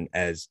Jefferson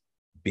as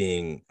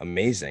being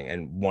amazing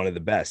and one of the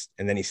best.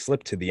 And then he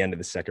slipped to the end of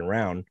the second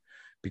round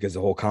because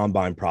the whole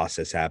combine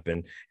process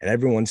happened. And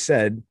everyone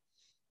said,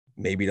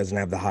 maybe he doesn't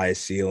have the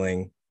highest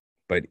ceiling,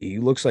 but he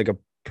looks like a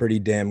pretty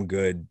damn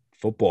good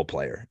football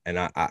player. And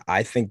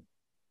I think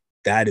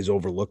that is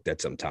overlooked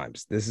at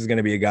sometimes. This is going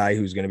to be a guy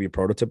who's going to be a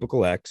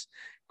prototypical X,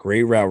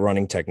 great route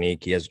running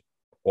technique. He has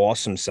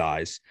awesome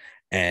size,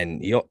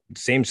 and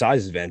same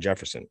size as Van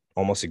Jefferson,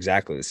 almost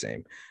exactly the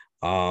same.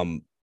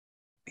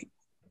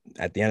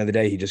 At the end of the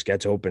day, he just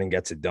gets open and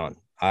gets it done.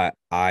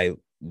 I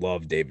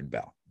love David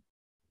Bell.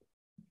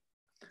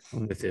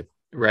 I'm with you.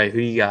 Right. Who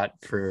you got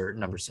for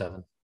number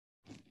 7?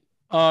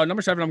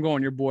 Number 7, I'm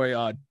going your boy,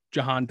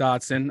 Jahan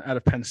Dotson out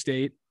of Penn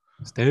State.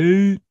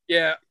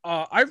 Yeah.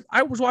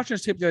 I was watching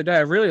his tape the other day.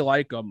 I really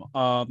like him.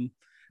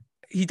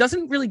 He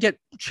doesn't really get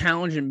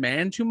challenged in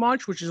man too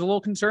much, which is a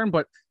little concern,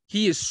 but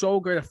he is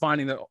so good at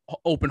finding the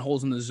open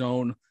holes in the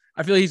zone.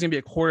 I feel like he's going to be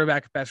a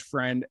quarterback best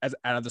friend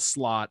out of the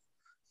slot.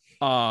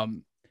 I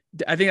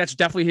think that's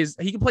definitely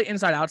he can play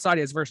inside, outside. He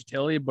has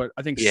versatility, but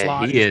I think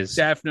slot is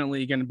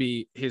definitely going to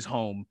be his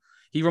home.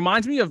 He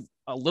reminds me of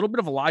a little bit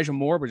of Elijah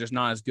Moore, but just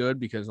not as good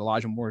because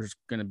Elijah Moore is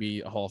going to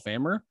be a Hall of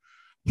Famer.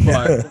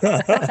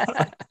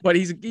 But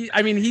he's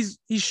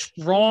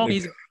strong.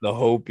 He's the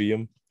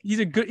hopium. He's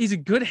a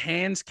good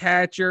hands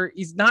catcher.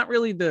 He's not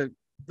really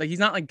he's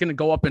not like going to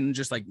go up and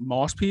just like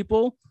moss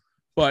people,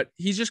 but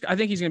I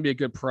think he's going to be a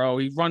good pro.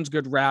 He runs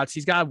good routes.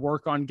 He's got to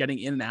work on getting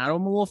in and out of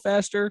him a little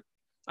faster.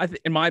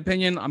 In my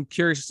opinion, I'm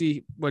curious to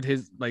see what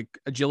his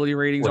agility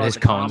ratings are. What his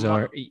cones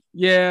are.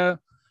 Yeah.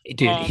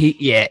 Dude,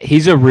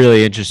 he's a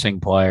really interesting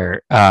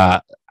player.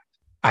 I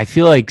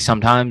feel like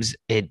sometimes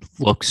it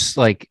looks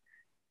like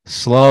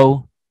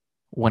slow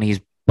when he's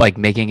like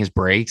making his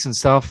breaks and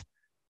stuff,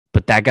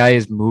 but that guy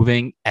is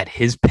moving at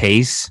his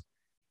pace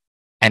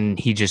and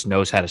he just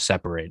knows how to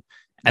separate.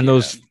 And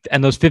those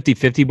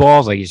 50-50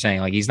 balls, like you're saying,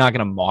 like he's not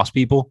going to moss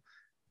people,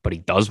 but he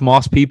does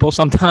moss people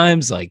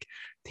sometimes. Like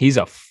he's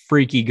a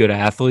freaky good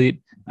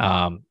athlete.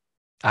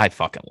 I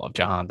fucking love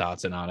Jahan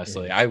Dotson,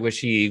 honestly. I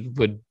wish he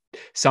would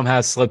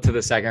somehow slip to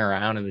the second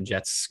round and the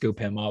Jets scoop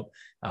him up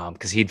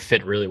because he'd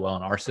fit really well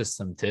in our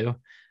system too.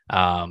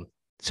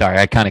 Sorry,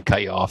 I kind of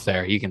cut you off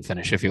there. You can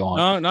finish if you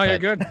want. No, you're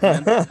good.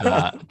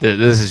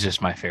 This is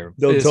just my favorite.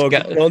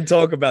 Don't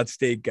talk about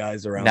state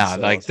guys around. No,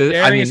 like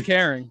is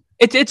caring.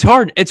 It's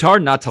hard. It's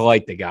hard not to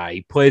like the guy.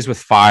 He plays with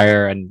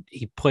fire, and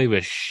he played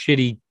with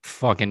shitty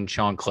fucking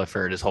Sean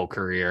Clifford his whole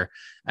career,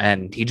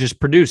 and he just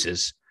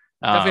produces.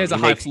 Definitely has a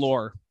high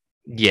floor.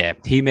 Yeah,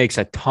 he makes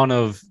a ton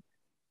of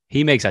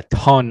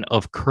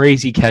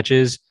crazy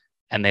catches,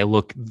 and they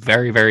look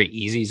very, very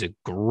easy. He's a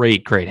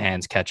great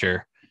hands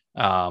catcher.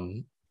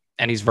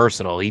 And he's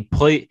versatile. He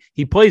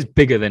plays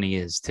bigger than he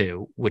is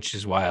too, which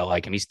is why I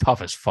like him. He's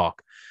tough as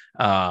fuck.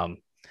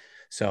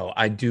 So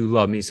I do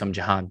love me some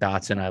Jahan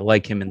Dotson. I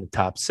like him in the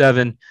top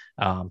 7.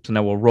 So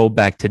now we'll roll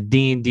back to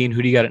Dean. Dean,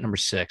 who do you got at number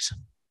 6?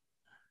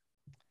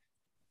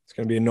 It's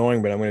going to be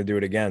annoying, but I'm going to do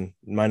it again.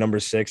 My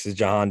number 6 is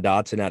Jahan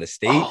Dotson out of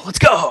State. Oh, let's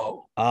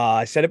go.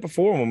 I said it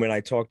before when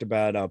I talked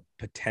about a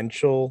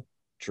potential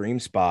dream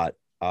spot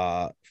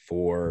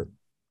for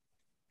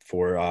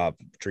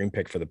dream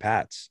pick for the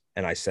Pats.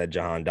 And I said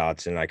Jahan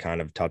Dotson. I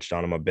kind of touched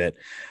on him a bit.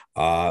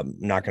 I'm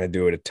not going to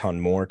do it a ton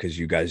more because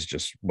you guys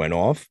just went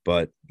off,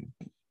 but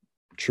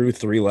true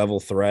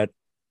 3-level threat,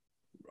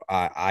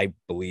 I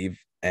believe.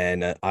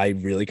 And I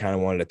really kind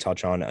of wanted to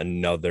touch on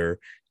another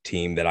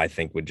team that I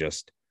think would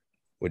just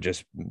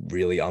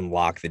really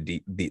unlock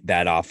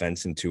that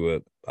offense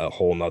into a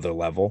whole nother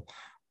level.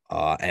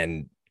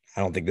 And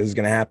I don't think this is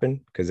going to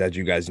happen because, as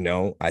you guys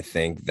know, I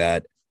think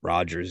that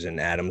Rodgers and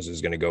Adams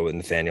is going to go with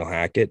Nathaniel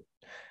Hackett,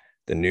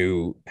 the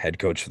new head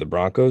coach for the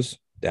Broncos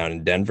down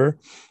in Denver.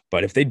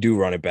 But if they do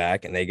run it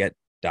back and they get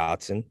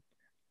Dotson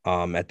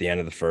at the end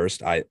of the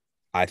first, I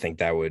think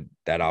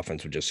that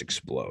offense would just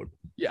explode.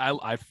 Yeah,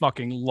 I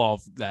fucking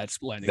love that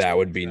landing. That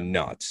would be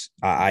nuts.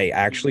 I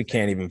actually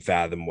can't even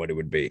fathom what it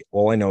would be.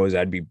 All I know is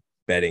I'd be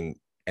betting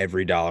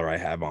every dollar I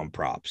have on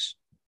props.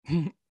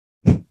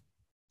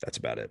 That's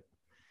about it.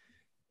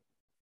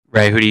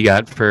 Ray, who do you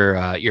got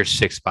for your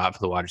 6th spot for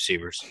the wide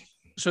receivers?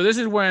 So this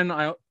is when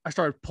I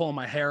started pulling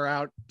my hair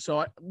out.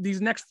 So these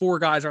next 4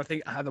 guys, I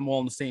think I have them all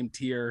in the same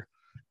tier.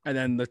 And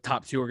then the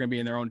top 2 are going to be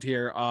in their own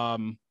tier.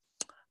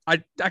 I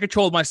I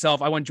controlled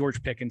myself. I went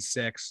George Pickens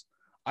 6.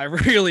 I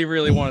really,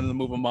 really wanted to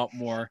move him up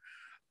more.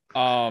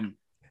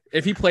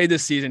 If he played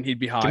this season, he'd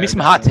be higher. Give me some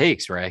hot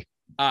takes, Ray.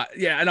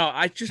 Yeah, I know.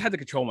 I just had to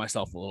control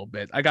myself a little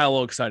bit. I got a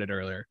little excited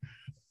earlier.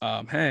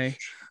 Hey,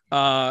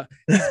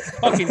 he's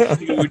fucking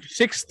huge,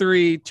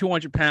 6'3",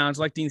 200 pounds.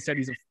 Like Dean said,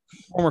 he's a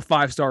former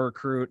 5-star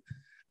recruit.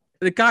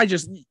 The guy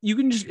you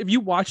can if you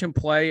watch him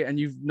play and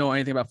you know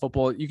anything about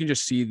football, you can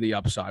just see the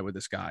upside with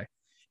this guy.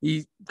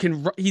 He's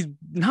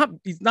not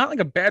like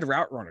a bad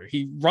route runner.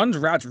 He runs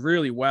routes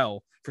really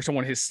well for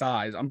someone his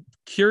size. I'm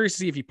curious to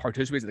see if he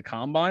participates at the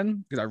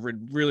combine because I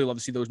would really love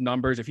to see those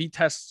numbers. If he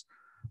tests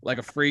like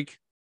a freak,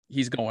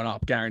 he's going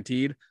up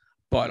guaranteed.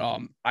 But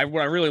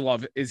what I really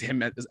love is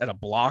him at a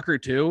blocker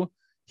too.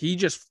 He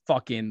just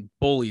fucking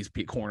bullies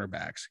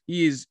cornerbacks.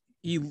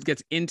 He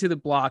gets into the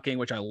blocking,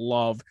 which I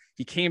love.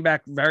 He came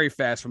back very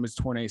fast from his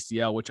torn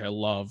ACL, which I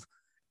love.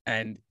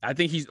 And I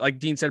think he's, like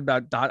Dean said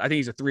about Dot, I think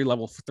he's a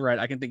 3-level threat.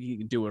 I can think he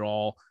can do it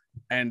all.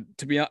 And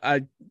to be honest,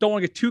 I don't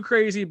want to get too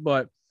crazy,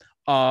 but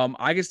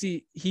I can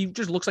see he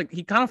just looks like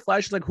he kind of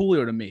flashes like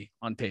Julio to me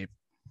on tape.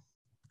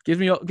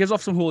 Gives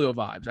off some Julio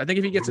vibes. I think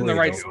if he gets in the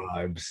right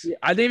vibes.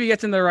 I think if he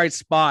gets in the right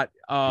spot,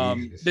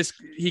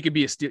 he could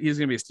be a steal. He's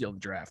gonna be a steal of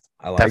the draft.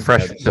 I like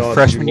that. The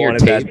freshman year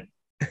tape.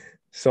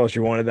 So if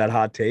you wanted that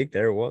hot take,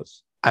 there it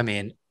was. I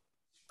mean,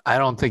 I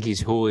don't think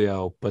he's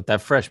Julio, but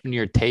that freshman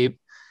year tape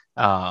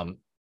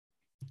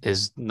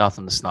is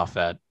nothing to snuff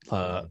at.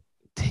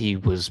 He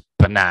was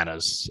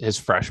bananas his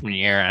freshman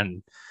year,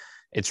 and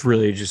it's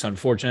really just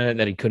unfortunate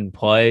that he couldn't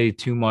play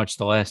too much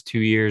the last 2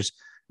 years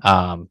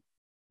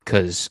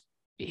because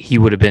he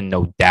would have been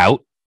no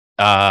doubt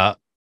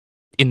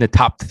in the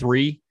top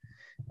 3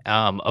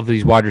 of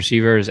these wide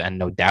receivers and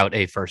no doubt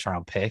a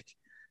first-round pick.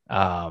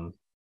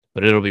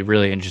 But it'll be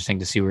really interesting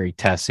to see where he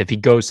tests. If he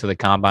goes to the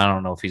combine, I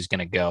don't know if he's going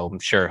to go. I'm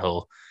sure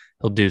he'll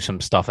do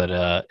some stuff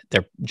at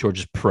their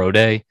Georgia's Pro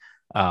Day.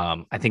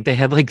 I think they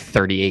had like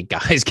 38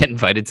 guys get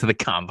invited to the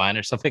combine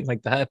or something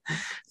like that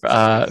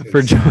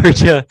for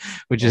Georgia,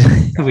 which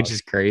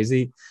is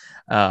crazy.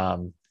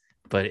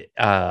 But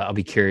I'll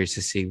be curious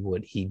to see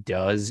what he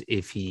does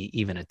if he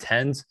even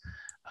attends.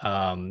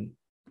 All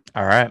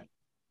right,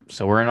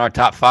 so we're in our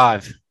top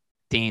 5.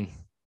 Dean,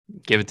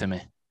 give it to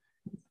me.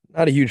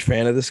 Not a huge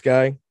fan of this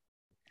guy.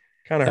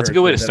 That's a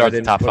good way to start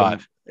the top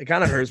 5. It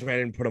kind of hurts me I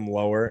didn't put him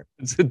lower.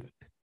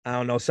 I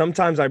don't know.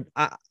 Sometimes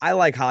I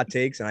like hot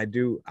takes, and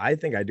I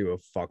think I do a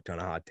fuck ton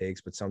of hot takes,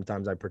 but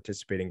sometimes I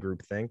participate in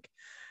groupthink.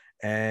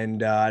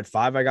 And at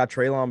 5, I got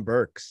Treylon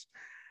Burks.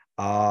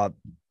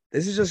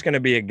 This is just going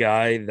to be a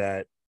guy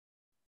that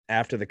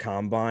after the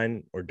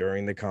combine or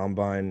during the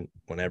combine,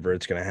 whenever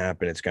it's going to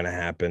happen, it's going to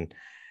happen.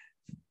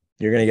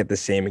 You're going to get the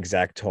same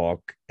exact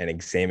talk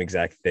and same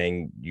exact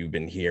thing you've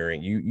been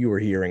hearing. You were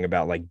hearing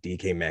about like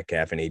DK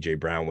Metcalf and AJ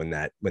Brown when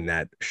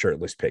that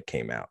shirtless pick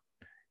came out.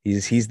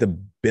 He's the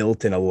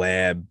built in a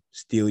lab,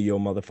 steal your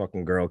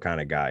motherfucking girl kind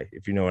of guy,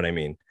 if you know what I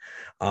mean.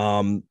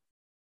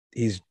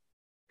 He's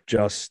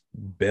just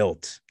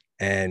built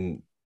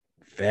and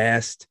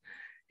fast.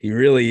 He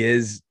really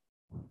is.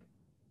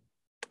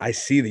 I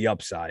see the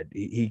upside.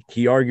 He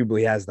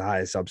arguably has the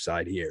highest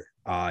upside here.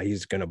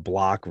 He's going to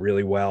block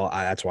really well.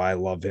 That's why I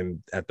love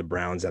him at the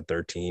Browns at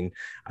 13.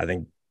 I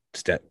think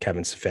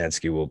Kevin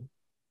Stefanski will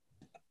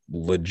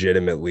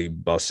legitimately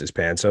bust his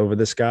pants over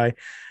this guy.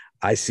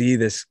 I see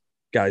this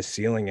guy's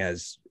ceiling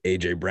as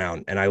AJ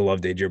Brown, and I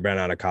loved AJ Brown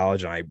out of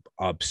college, and I'm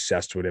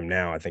obsessed with him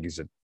now. I think he's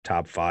a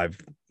top 5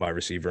 wide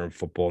receiver in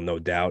football, no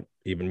doubt,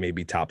 even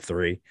maybe top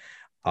 3.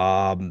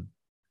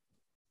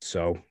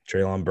 So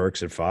Treylon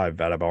Burks at 5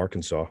 out of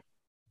Arkansas.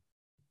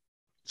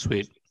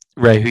 Sweet.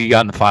 Ray, who you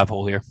got in the 5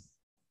 hole here?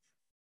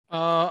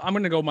 I'm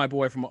going to go my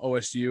boy from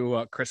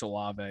OSU, Chris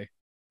Olave.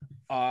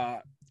 I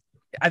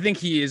think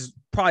he is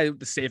probably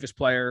the safest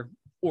player,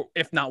 or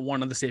if not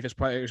one of the safest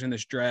players in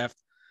this draft.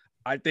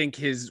 I think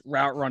his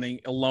route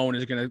running alone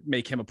is going to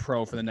make him a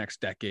pro for the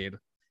next decade.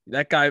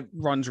 That guy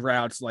runs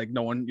routes like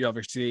no one you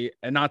ever see.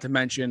 And not to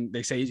mention,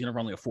 they say he's going to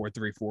run like a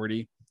 4.3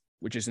 40,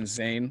 which is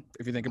insane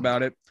if you think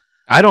about it.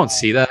 I don't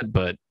see that,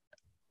 but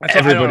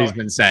everybody's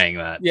been saying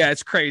that. Yeah,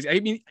 it's crazy. I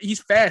mean, he's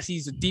fast.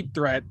 He's a deep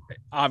threat.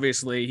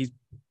 Obviously, he's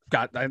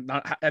got. I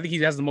think he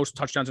has the most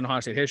touchdowns in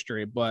Ohio State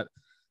history. But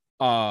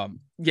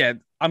yeah,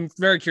 I'm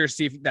very curious to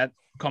see if that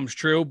comes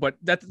true. But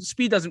that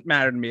speed doesn't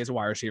matter to me as a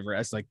wide receiver.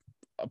 As like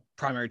a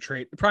primary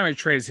trait. The primary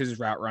trait is his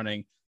route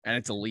running, and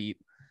it's elite.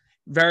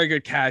 Very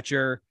good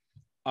catcher.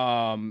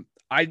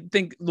 I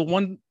think the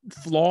one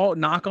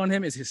knock on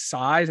him is his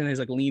size and his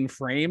like lean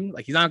frame.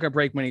 Like he's not gonna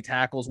break many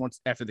tackles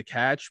once after the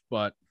catch,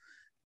 but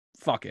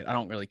fuck it, I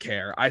don't really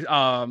care.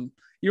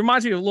 He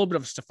reminds me of a little bit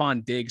of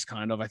Stephon Diggs,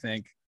 kind of. I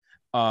think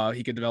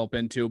he could develop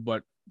into,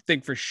 but I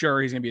think for sure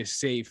he's gonna be a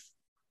safe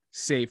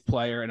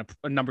player and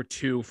a number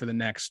 2 for the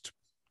next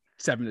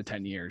 7 to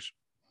 10 years.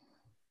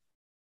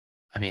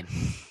 I mean,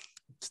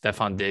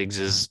 Stephon Diggs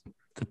is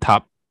the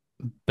top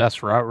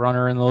best route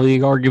runner in the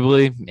league,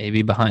 arguably,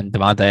 maybe behind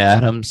Devontae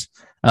Adams.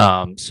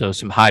 So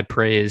some high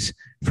praise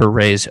for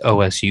Ray's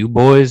OSU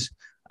boys.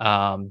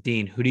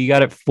 Dean, who do you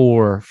got at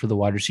 4 for the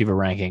wide receiver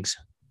rankings?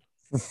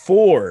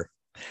 4.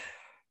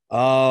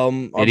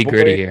 Nitty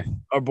gritty here.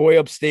 Our boy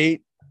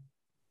upstate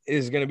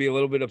is going to be a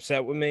little bit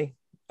upset with me.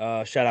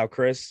 Shout out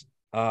Chris.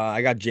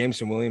 I got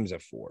Jameson Williams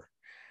at 4.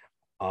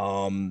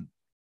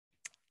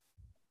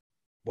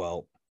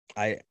 Well,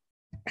 I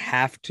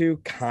have to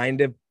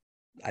kind of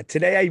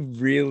today. I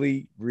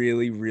really,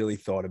 really, really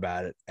thought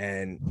about it,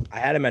 and I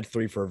had him at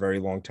 3 for a very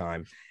long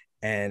time,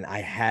 and I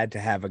had to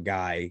have a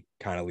guy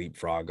kind of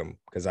leapfrog him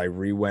because I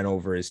went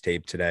over his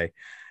tape today,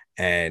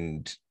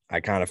 and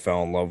I kind of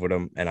fell in love with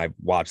him, and I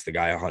watched the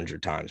guy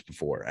 100 times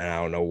before, and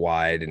I don't know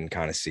why I didn't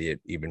kind of see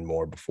it even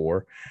more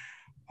before.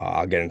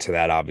 I'll get into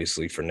that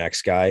obviously for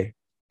next guy,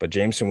 but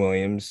Jameson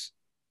Williams,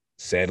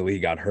 sadly, he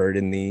got hurt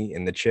in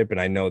the chip, and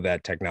I know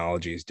that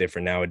technology is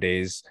different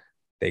nowadays.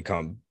 They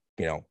come,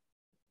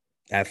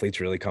 athletes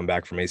really come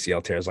back from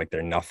ACL tears like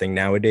they're nothing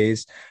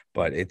nowadays,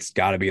 but it's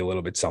got to be a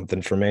little bit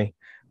something for me.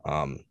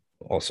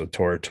 Also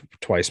tore it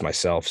twice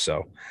myself,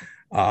 so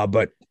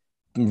but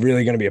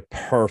really going to be a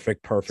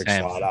perfect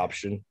Same. Slot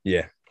option.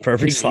 Yeah,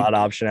 perfect slot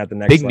option at the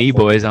next big level. knee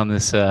boys on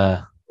this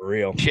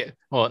real shit.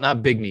 Well,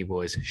 not big knee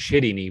boys,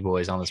 shitty knee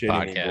boys on this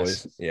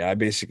podcast. Yeah, I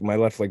basically my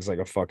left leg's like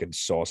a fucking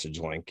sausage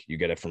link. You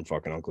get it from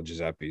fucking Uncle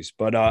Giuseppe's.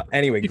 But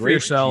anyway, great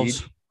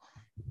yourselves.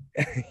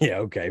 Yeah,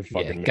 okay.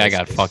 Fucking guy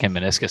got fucking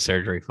meniscus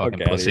surgery, fucking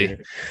pussy.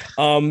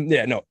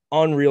 Yeah, no,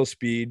 unreal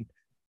speed,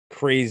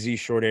 crazy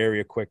short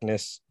area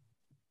quickness.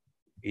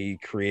 He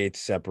creates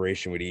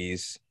separation with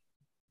ease.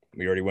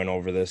 We already went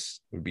over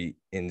this. It would be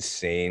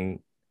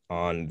insane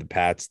on the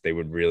Pats. They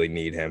would really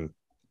need him.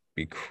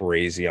 Be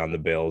crazy on the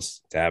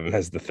Bills to have him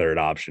as the third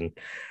option.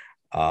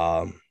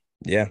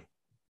 Yeah.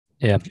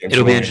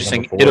 It'll be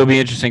interesting. It'll be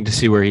interesting to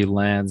see where he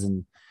lands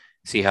and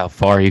see how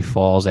far he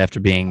falls after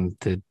being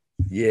the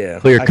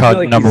clear cut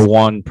like number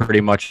one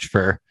pretty much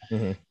for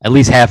at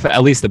least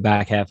the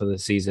back half of the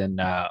season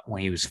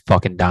when he was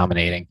fucking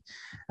dominating.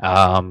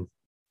 All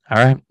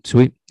right,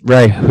 sweet.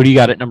 Ray, who do you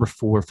got at number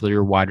 4 for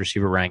your wide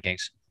receiver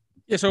rankings?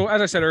 Yeah, so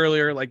as I said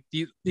earlier, like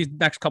these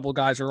next couple of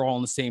guys are all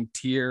in the same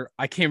tier.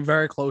 I came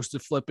very close to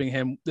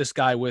flipping this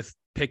guy with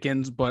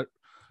Pickens, but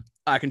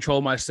I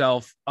controlled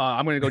myself.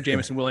 I'm going to go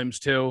Jameson Williams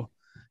too.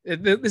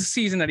 This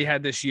season that he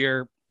had this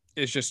year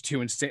is just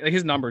too insane. Like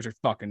his numbers are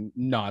fucking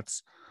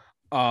nuts.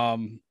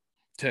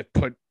 To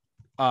put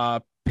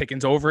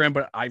Pickens over him,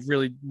 but I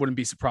really wouldn't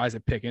be surprised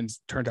if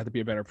Pickens turns out to be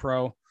a better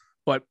pro.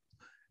 But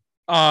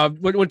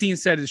what Dean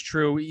said is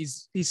true.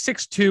 He's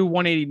 6'2",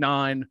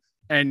 189.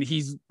 And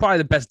he's probably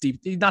the best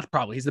he's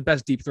the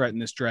best deep threat in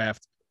this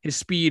draft. His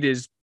speed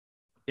is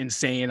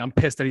insane. I'm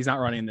pissed that he's not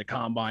running the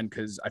combine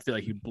because I feel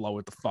like he'd blow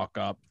it the fuck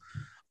up.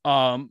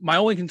 My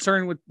only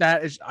concern with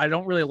that is I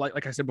don't really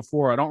like I said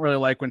before, I don't really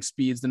like when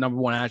speed's the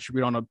number one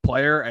attribute on a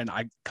player, and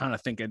I kind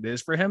of think it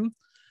is for him.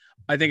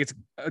 I think it's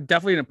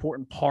definitely an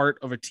important part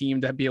of a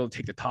team to be able to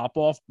take the top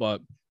off,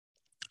 but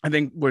I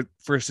think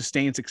for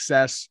sustained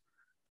success,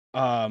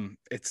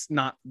 it's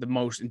not the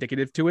most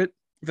indicative to it,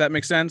 if that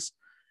makes sense.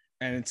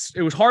 And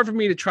it was hard for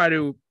me to try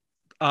to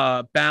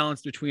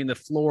balance between the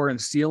floor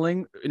and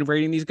ceiling in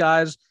rating these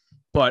guys,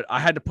 but I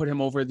had to put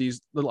him over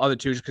these little other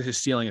two just because his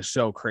ceiling is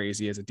so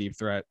crazy as a deep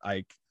threat.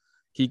 Like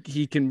he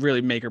can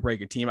really make or break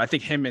a team. I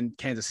think him in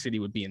Kansas City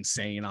would be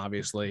insane.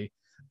 Obviously,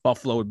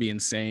 Buffalo would be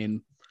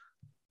insane.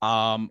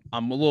 I'm a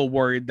little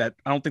worried that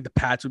I don't think the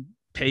Pats would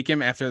take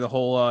him after the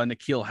whole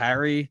N'Keal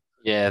Harry.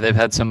 Yeah, they've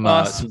had some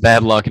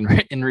bad luck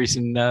in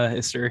recent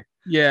history.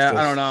 Yeah,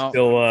 I don't know.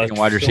 Still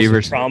wide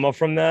receivers trauma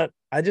from that.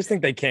 I just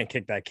think they can't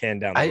kick that can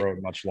down the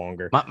road much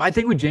longer. My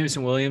thing with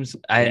Jameson Williams,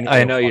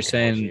 I know you're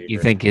saying you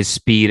think his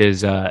speed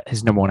is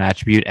his number one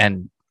attribute,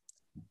 and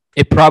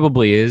it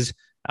probably is.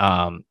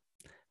 But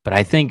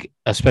I think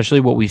especially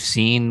what we've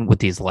seen with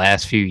these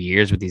last few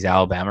years with these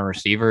Alabama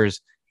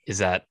receivers is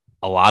that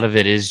a lot of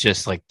it is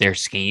just like their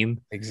scheme.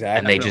 Exactly.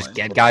 And they just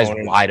get guys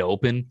wide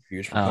open.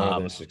 Huge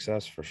proponent of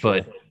success for sure.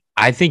 But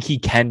I think he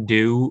can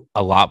do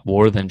a lot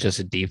more than just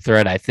a deep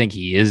threat. I think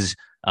he is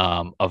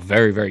a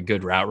very, very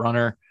good route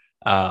runner.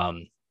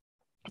 And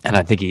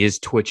I think he is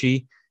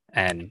twitchy.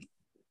 And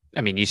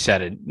I mean, you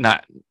said it,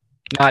 not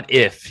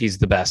if he's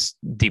the best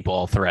deep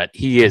ball threat.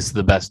 He is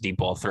the best deep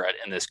ball threat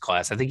in this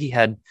class. I think he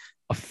had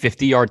a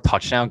 50-yard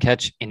touchdown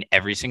catch in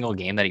every single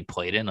game that he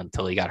played in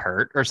until he got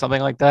hurt or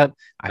something like that.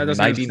 I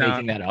might be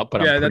making that up,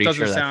 but I'm pretty sure that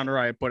doesn't sound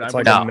right. But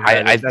I'm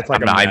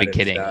not even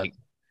kidding. Like,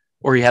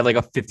 or he had like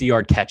a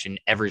 50-yard catch in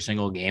every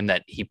single game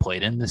that he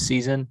played in this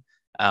season.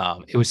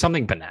 It was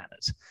something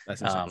bananas.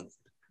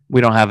 We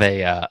don't have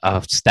a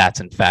stats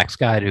and facts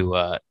guy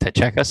to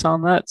check us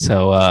on that.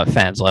 So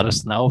fans, let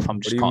us know if I'm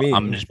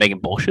just making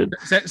bullshit.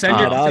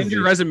 Send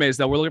your resumes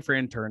though. We're looking for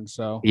interns.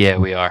 So yeah,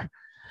 we are.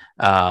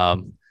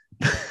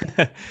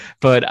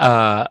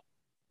 But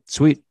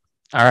sweet.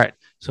 All right.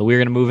 So we're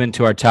gonna move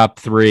into our top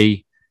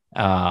 3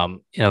 in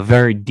a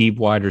very deep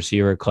wide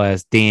receiver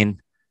class.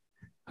 Dean,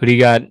 who do you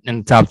got in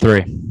the top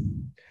 3?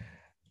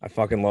 I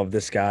fucking love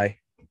this guy.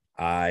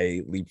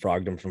 I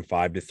leapfrogged him from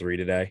 5 to 3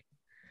 today.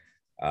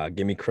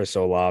 Give me Chris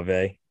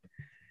Olave.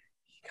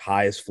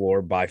 highest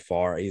floor by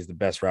far. He's the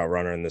best route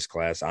runner in this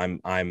class.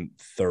 I'm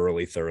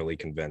thoroughly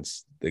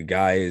convinced. The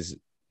guy is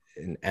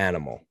an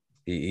animal.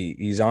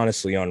 He's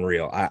honestly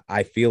unreal.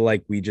 I feel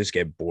like we just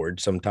get bored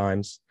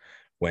sometimes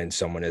when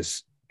someone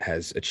has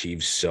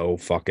achieved so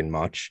fucking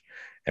much,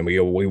 and we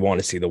want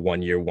to see the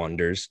 1-year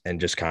wonders and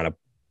just kind of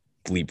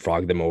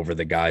leapfrog them over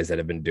the guys that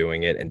have been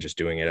doing it and just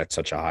doing it at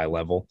such a high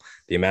level.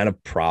 The amount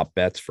of prop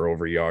bets for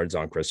over yards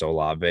on Chris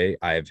Olave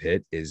I have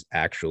hit is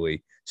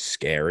actually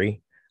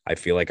scary. I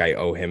feel like I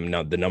owe him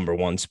the number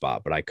 1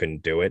 spot, but I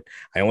couldn't do it.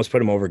 I almost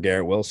put him over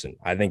Garrett Wilson.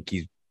 I think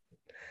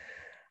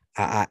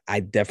I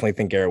definitely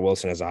think Garrett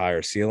Wilson has a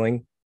higher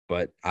ceiling,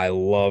 but I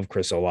love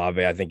Chris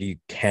Olave. I think he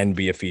can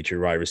be a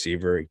featured wide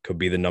receiver. He could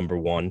be the number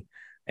 1,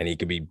 and he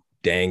could be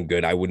dang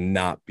good. I would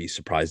not be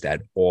surprised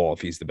at all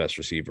if he's the best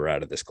receiver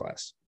out of this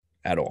class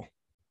at all.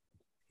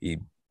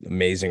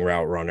 Amazing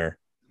route runner,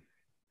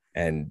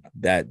 and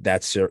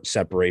that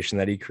separation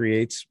that he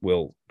creates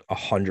will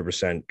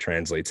 100%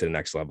 translate to the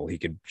next level. He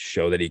could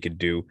show that he could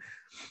do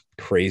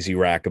crazy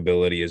rack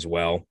ability as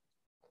well.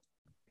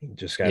 He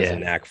just has a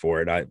knack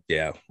for it.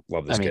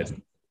 Love this kid. I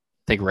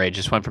think Ray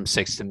just went from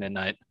 6 to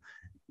midnight,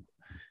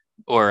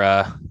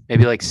 or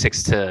maybe like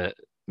 6 to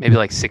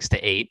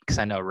 8, because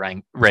I know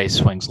Ray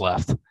swings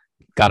left.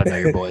 Gotta know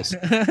your boys. You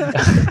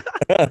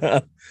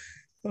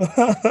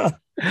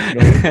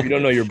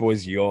don't know your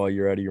boys yaw.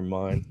 You're out of your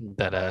mind.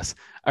 That ass.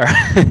 All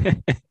right.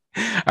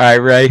 All right,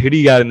 Ray, who do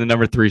you got in the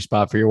number 3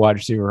 spot for your wide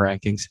receiver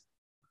rankings?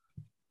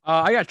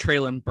 I got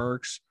Treylon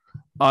Burks.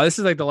 This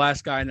is like the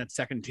last guy in that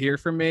second tier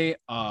for me.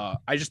 I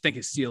just think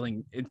his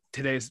ceiling in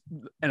today's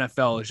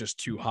NFL is just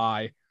too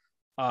high.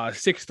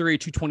 6'3",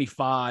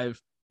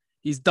 225.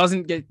 He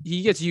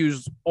gets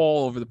used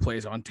all over the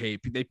place on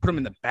tape. They put him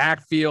in the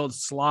backfield,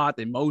 slot,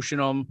 they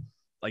motion him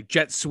like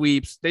jet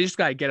sweeps. They just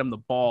got to get him the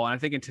ball. And I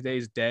think in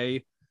today's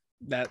day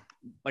that's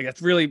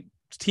really,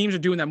 teams are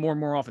doing that more and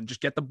more often.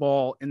 Just get the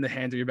ball in the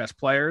hands of your best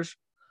players.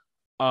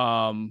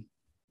 Sorry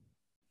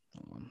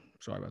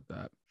about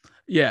that.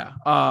 Yeah.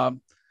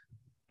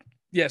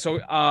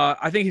 So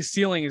I think his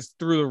ceiling is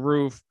through the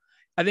roof.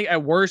 I think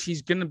at worst,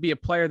 he's going to be a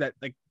player that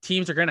like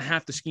teams are going to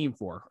have to scheme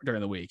for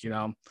during the week,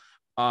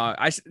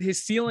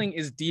 his ceiling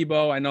is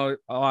Debo. I know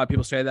a lot of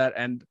people say that,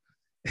 and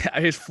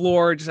his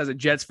floor, just as a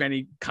Jets fan,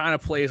 he kind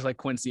of plays like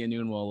Quincy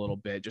Enunwa a little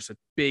bit, just a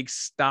big,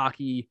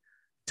 stocky,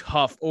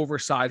 tough,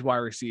 oversized wide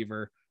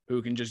receiver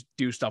who can just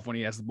do stuff when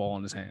he has the ball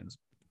in his hands.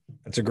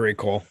 That's a great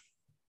call.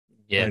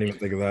 Yeah, I didn't even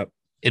think of that.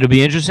 It'll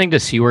be interesting to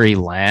see where he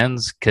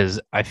lands, because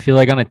I feel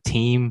like on a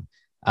team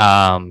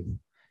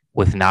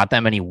with not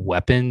that many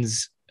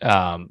weapons,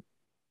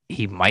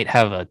 he might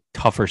have a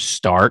tougher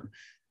start.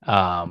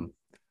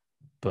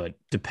 But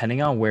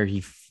depending on where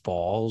he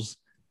falls,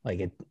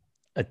 like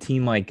a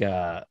team like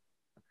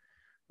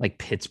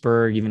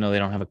Pittsburgh, even though they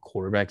don't have a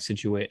quarterback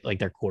situation, like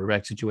their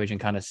quarterback situation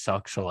kind of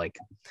sucks. So like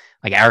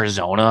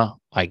Arizona,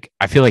 like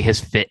I feel like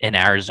his fit in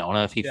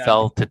Arizona, if he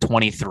fell to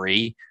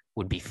 23,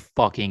 would be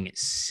fucking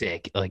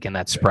sick. Like in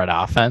that spread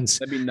offense.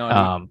 That'd be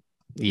nutty.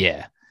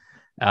 Yeah.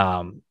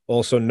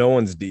 Also, no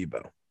one's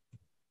Debo.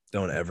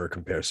 Don't ever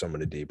compare someone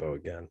to Debo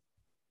again.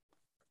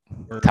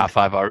 Top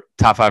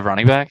five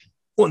running back.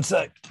 1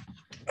 sec.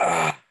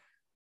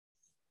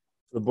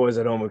 The boys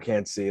at home who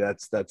can't see,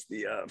 that's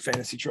the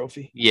fantasy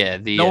trophy. Yeah,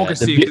 no one can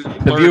see.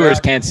 The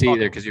viewers can't see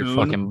either because you're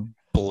fucking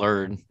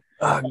blurred.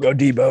 Go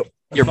Debo.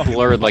 You're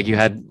blurred like you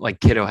had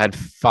Kiddo had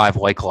 5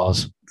 White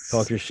Claws.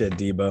 Talk your shit,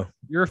 Debo.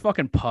 You're a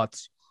fucking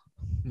putz.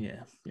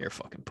 Yeah, you're a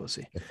fucking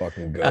pussy.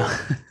 Fucking go.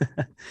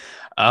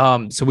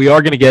 So we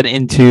are going to get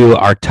into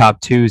our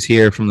top 2s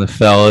here from the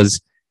fellas.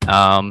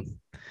 And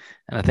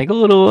I think a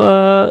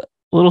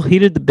little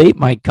heated debate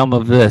might come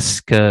of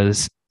this,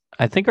 because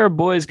I think our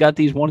boys got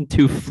these 1 and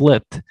 2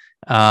 flipped.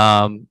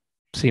 I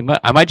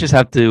might just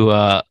have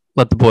to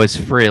let the boys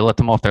free, let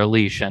them off their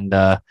leash, and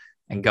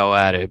go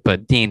at it.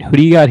 But Dean, who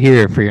do you got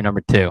here for your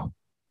number 2?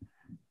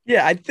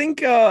 Yeah, I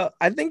think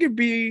it'd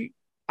be.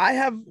 I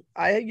have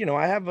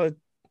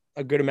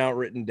a good amount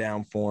written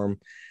down for him,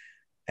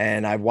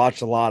 and I've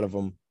watched a lot of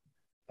them,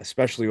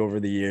 especially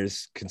over the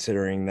years,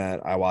 considering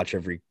that I watch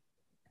every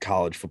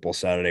college football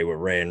Saturday with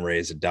Ray, and Ray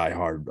is a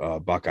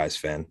diehard Buckeyes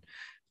fan.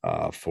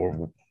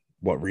 For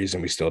what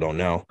reason we still don't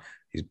know.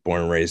 He's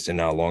born and raised in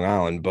Long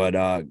Island, but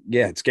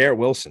it's Garrett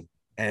Wilson.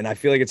 And I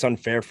feel like it's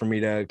unfair for me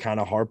to kind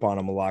of harp on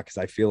him a lot, because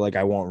I feel like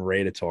I want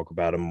Ray to talk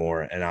about him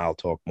more, and I'll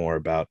talk more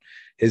about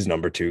his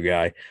number 2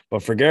 guy.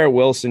 But for Garrett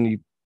Wilson, he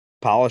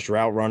polished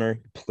route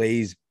runner,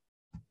 plays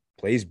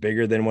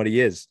bigger than what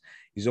he is.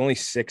 He's only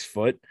 6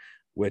 foot,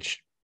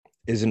 which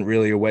isn't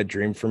really a wet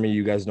dream for me.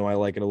 You guys know I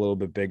like it a little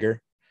bit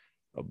bigger,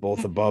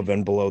 both above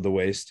and below the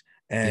waist.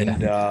 And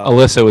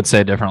Alyssa would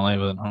say differently,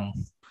 but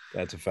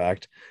that's a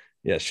fact.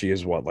 Yes, she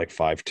is like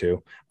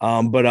 5'2".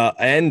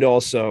 And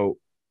also,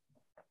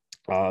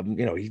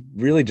 he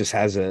really just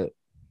has a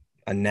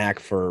knack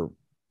for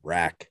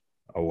rack.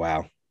 Oh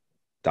wow,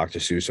 Dr.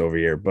 Seuss over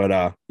here.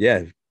 But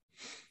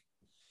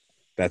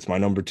that's my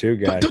number 2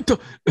 guy.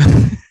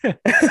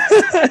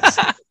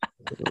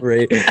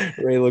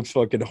 Ray looks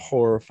fucking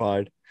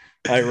horrified.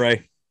 All right,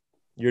 Ray,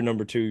 Your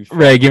number 2.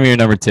 Ray, give me your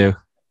number 2. And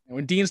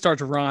when Dean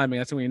starts rhyming,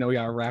 that's when you know we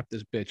gotta wrap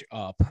this bitch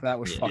up. That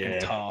was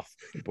fucking tough.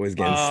 The boy's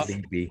getting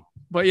sleepy.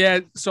 But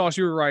yeah, Sauce,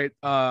 you were right.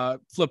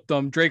 Flipped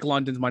them. Drake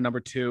London's my number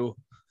 2.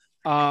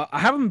 I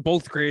have them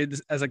both graded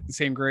as like the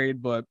same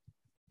grade, but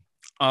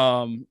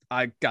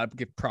I gotta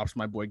give props to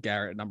my boy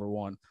Garrett at number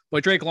 1.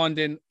 But Drake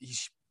London,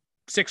 he's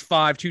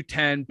 6'5",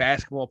 210,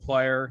 basketball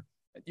player.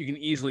 You can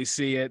easily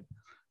see it.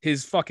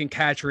 His fucking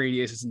catch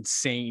radius is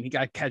insane. He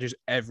catches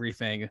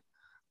everything.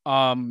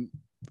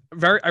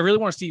 I really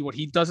want to see what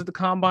he does at the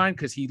combine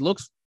because he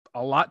looks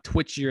a lot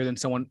twitchier than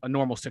a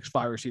normal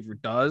 6'5" receiver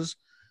does.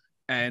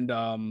 And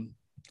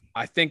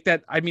I think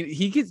that,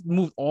 he gets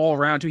moved all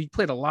around too. He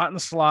played a lot in the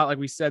slot, like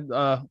we said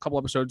a couple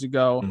episodes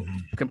ago.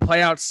 Mm-hmm. Can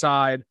play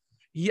outside.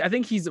 I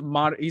think he's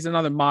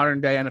another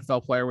modern day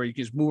NFL player where you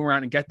can just move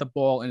around and get the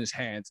ball in his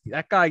hands.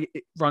 That guy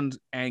runs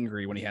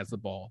angry when he has the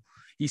ball.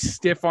 He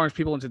stiff arms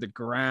people into the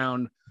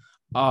ground.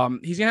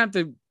 He's gonna have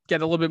to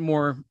get a little bit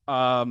more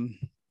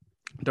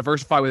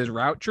diversified with his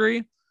route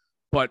tree,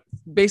 but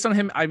based on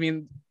him,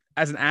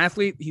 as an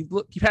athlete, he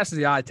passes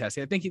the eye test.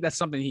 I think that's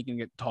something he can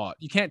get taught.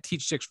 You can't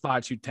teach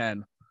 6'5",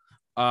 210.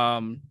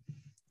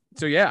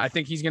 So yeah, I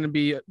think he's gonna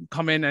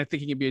come in. I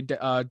think he can be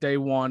a day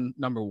one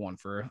number 1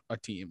 for a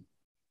team.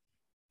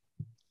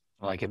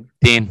 I like it.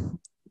 Dean,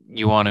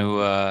 you want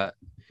to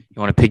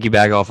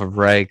piggyback off of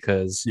Ray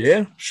because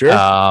yeah, sure.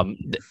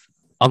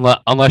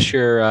 Unless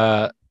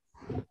your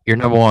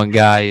number 1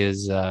 guy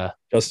is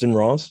Justin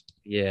Ross.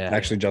 Yeah,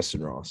 actually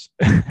Justin Ross.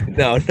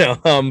 No.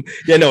 Drake London.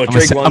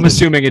 I'm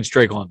assuming it's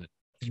Drake London.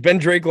 It's been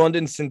Drake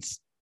London since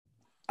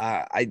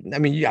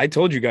I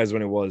told you guys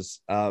when it was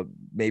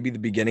maybe the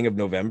beginning of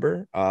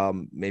November,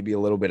 maybe a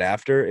little bit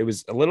after. It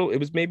was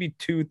maybe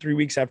 2-3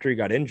 weeks after he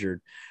got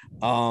injured.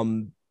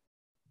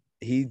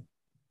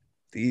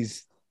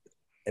 He's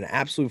an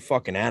absolute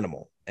fucking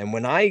animal. And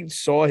when I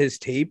saw his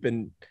tape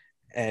and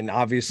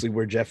obviously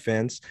we're Jeff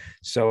fans,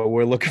 so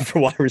we're looking for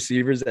wide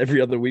receivers every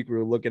other week. We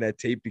were looking at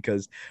tape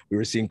because we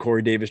were seeing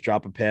Corey Davis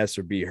drop a pass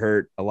or be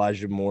hurt,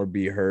 Elijah Moore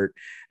be hurt,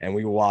 and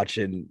we were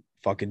watching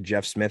fucking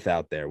Jeff Smith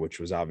out there, which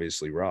was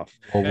obviously rough.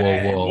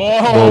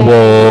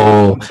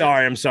 Whoa.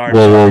 I'm sorry.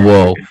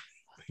 Whoa.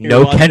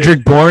 No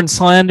Kendrick Bourne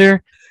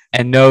slander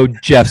and no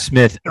Jeff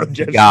Smith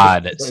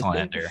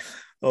slander.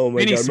 Oh my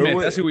Vinny God. Smith,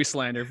 that's who we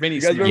slander. Vinny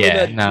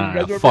Smith.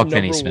 No. Fuck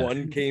Vinny Smith.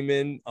 Number 1 came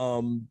in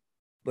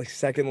like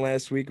second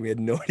last week. We had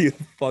no idea who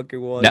the fuck it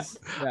was.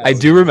 No, I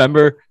do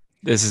remember,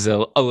 this is a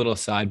little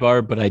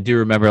sidebar, but I do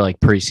remember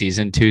like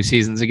preseason 2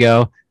 seasons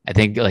ago, I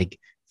think like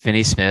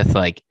Vinny Smith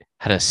like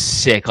had a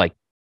sick like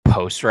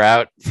post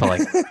route for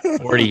like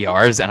 40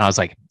 yards. And I was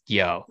like,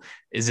 yo,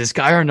 is this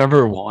guy our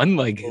number 1?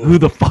 Like who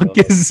the fuck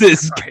is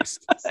this guy?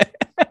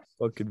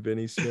 Fucking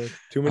Vinny Smith.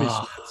 Too many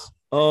Smiths.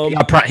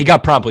 He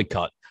got promptly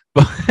cut.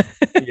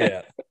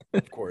 Yeah,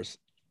 of course.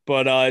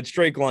 But it's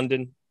Drake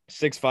London,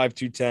 6'5",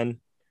 210.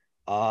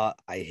 I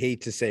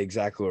hate to say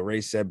exactly what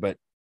Ray said, but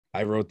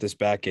I wrote this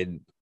back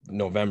in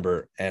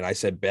November and I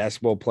said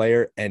basketball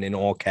player, and in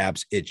all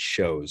caps, it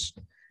shows.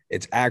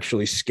 It's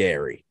actually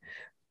scary.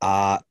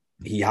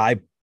 He high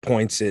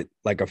points it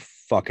like a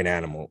fucking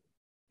animal.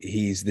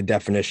 He's the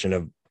definition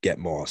of get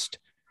mossed,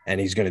 and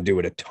he's going to do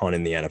it a ton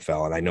in the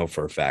NFL. And I know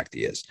for a fact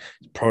he is.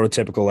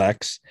 Prototypical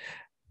X.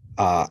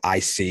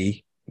 I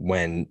see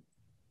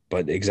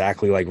but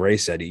exactly like Ray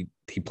said, he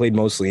played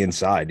mostly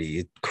inside.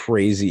 He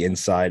crazy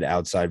inside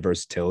outside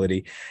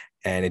versatility,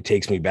 and it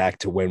takes me back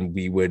to when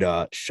we would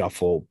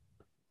shuffle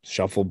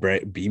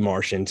B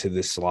Marsh into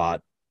the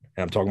slot,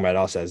 and I'm talking about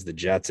us as the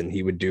Jets, and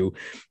he would do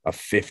a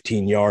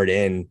 15-yard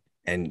in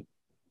and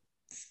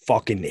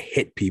fucking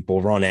hit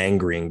people, run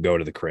angry, and go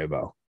to the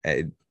cribbo.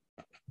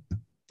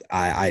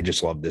 I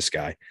just love this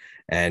guy,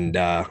 and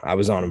I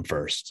was on him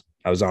first.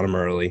 I was on him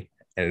early,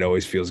 and it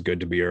always feels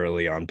good to be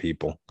early on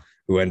people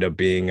who end up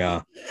being,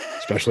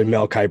 especially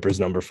Mel Kiper's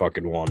number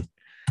fucking 1.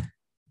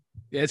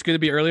 Yeah, it's good to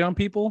be early on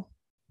people.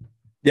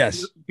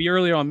 Yes. Be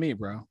early on me,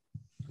 bro.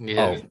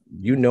 Yeah. Oh,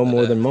 you know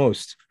more than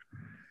most.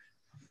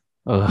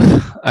 All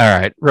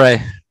right,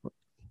 Ray.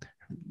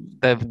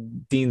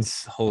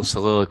 Dean's whole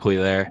soliloquy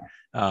there.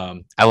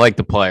 I like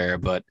the player,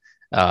 but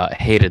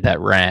hated that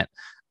rant.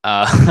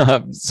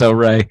 So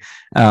Ray,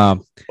 wrap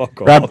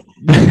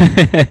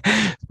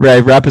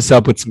us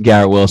up with some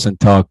Garrett Wilson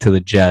talk to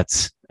the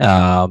Jets.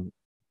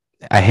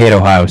 I hate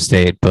Ohio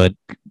State, but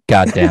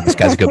goddamn, this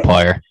guy's a good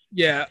player.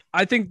 Yeah,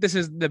 I think this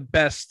is the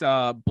best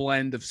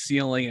blend of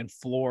ceiling and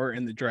floor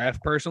in the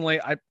draft.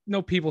 Personally, I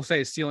know people say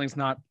his ceiling's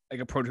not like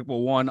a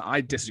prototypical 1.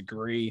 I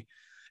disagree.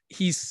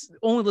 He's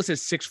only listed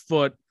as 6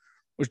 foot,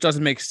 which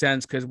doesn't make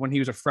sense because when he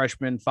was a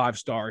freshman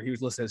 5-star, he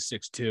was listed as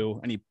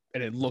 6'2", and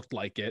it looked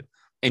like it.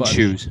 In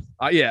shoes.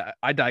 Yeah,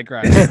 I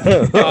digress.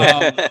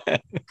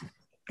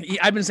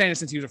 I've been saying it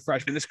since he was a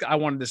freshman. I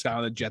wanted this guy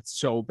on the Jets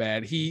so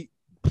bad. He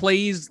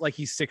plays like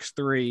he's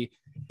 6'3".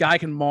 Guy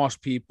can moss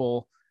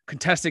people,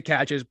 contested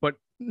catches, but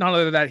not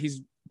only that,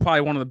 he's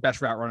probably one of the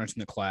best route runners in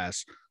the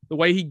class. The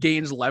way he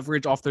gains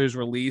leverage off his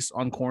release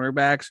on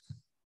cornerbacks,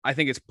 I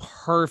think it's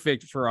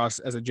perfect for us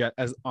as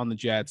on the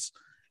Jets.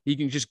 He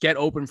can just get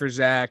open for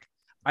Zach.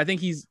 I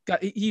think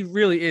he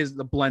really is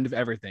the blend of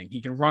everything.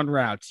 He can run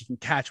routes, he can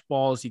catch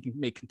balls, he can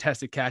make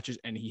contested catches,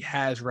 and he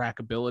has rack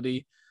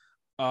ability.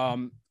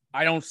 I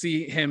don't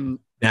see him.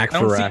 Knack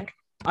for rack.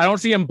 I don't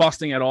see him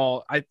busting at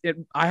all. I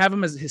have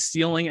him as his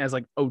ceiling as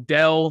like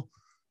Odell,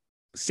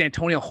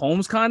 Santonio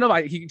Holmes kind of.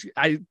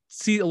 I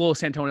see a little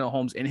Santonio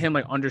Holmes in him,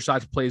 like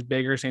undersized, plays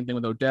bigger. Same thing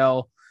with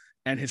Odell,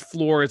 and his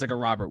floor is like a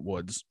Robert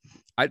Woods.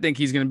 I think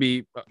he's going to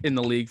be in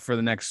the league for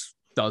the next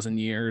dozen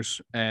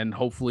years, and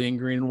hopefully in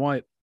green and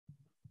white.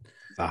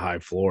 A high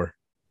floor.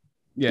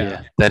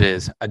 Yeah, that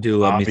is. I do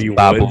love Bobby me some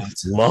Bob Woods.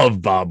 Woods.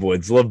 Love Bob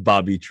Woods. Love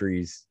Bobby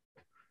Trees.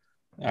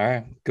 All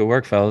right. Good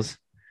work, fellas.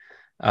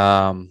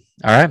 All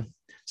right.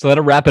 So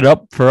that'll wrap it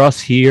up for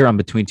us here on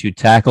Between Two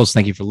Tackles.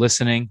 Thank you for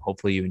listening.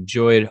 Hopefully you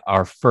enjoyed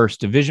our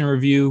first division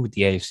review with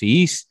the AFC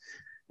East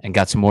and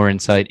got some more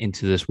insight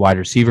into this wide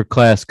receiver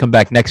class. Come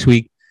back next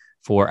week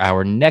for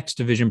our next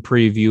division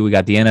preview. We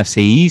got the NFC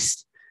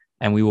East,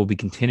 and we will be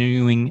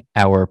continuing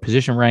our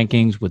position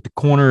rankings with the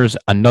corners,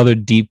 another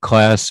deep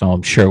class. So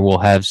I'm sure we'll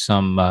have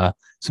some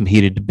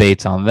heated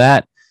debates on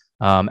that.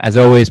 As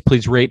always,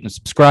 please rate and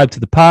subscribe to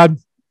the pod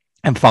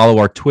and follow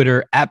our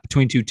Twitter at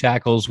Between Two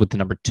Tackles with the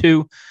number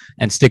 2,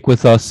 and stick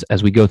with us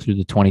as we go through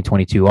the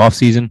 2022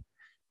 offseason.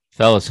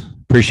 Fellas,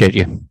 appreciate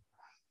you.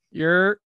 You're